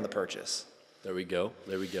money's made on the purchase. There we go.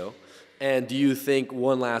 There we go. And do you think,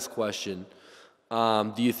 one last question,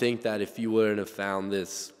 do you think that if you wouldn't have found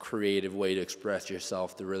this creative way to express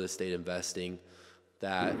yourself through real estate investing,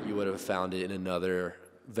 that you would have found it in another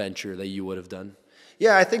venture that you would have done?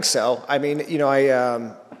 Yeah, I think so. I mean, you know,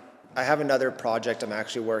 I have another project I'm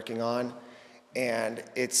actually working on, and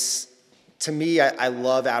to me, I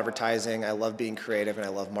love advertising, I love being creative, and I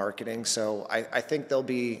love marketing. So I think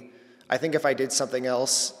I think if I did something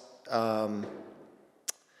else, I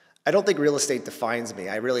don't think real estate defines me.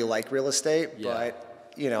 I really like real estate,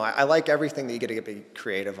 but you know, I like everything that you get to be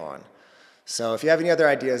creative on. So if you have any other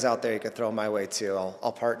ideas out there, you can throw them my way too.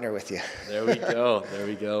 I'll partner with you. There we go. There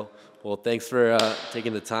we go. Well, thanks for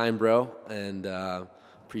taking the time, bro, and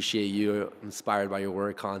appreciate you. Inspired by your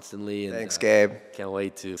work constantly. And, thanks, Gabe. Can't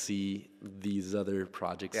wait to see these other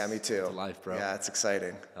projects. Yeah, me too. To life, bro. Yeah, it's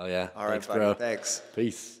exciting. Oh yeah. All right, thanks, buddy. bro. Thanks.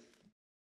 Peace.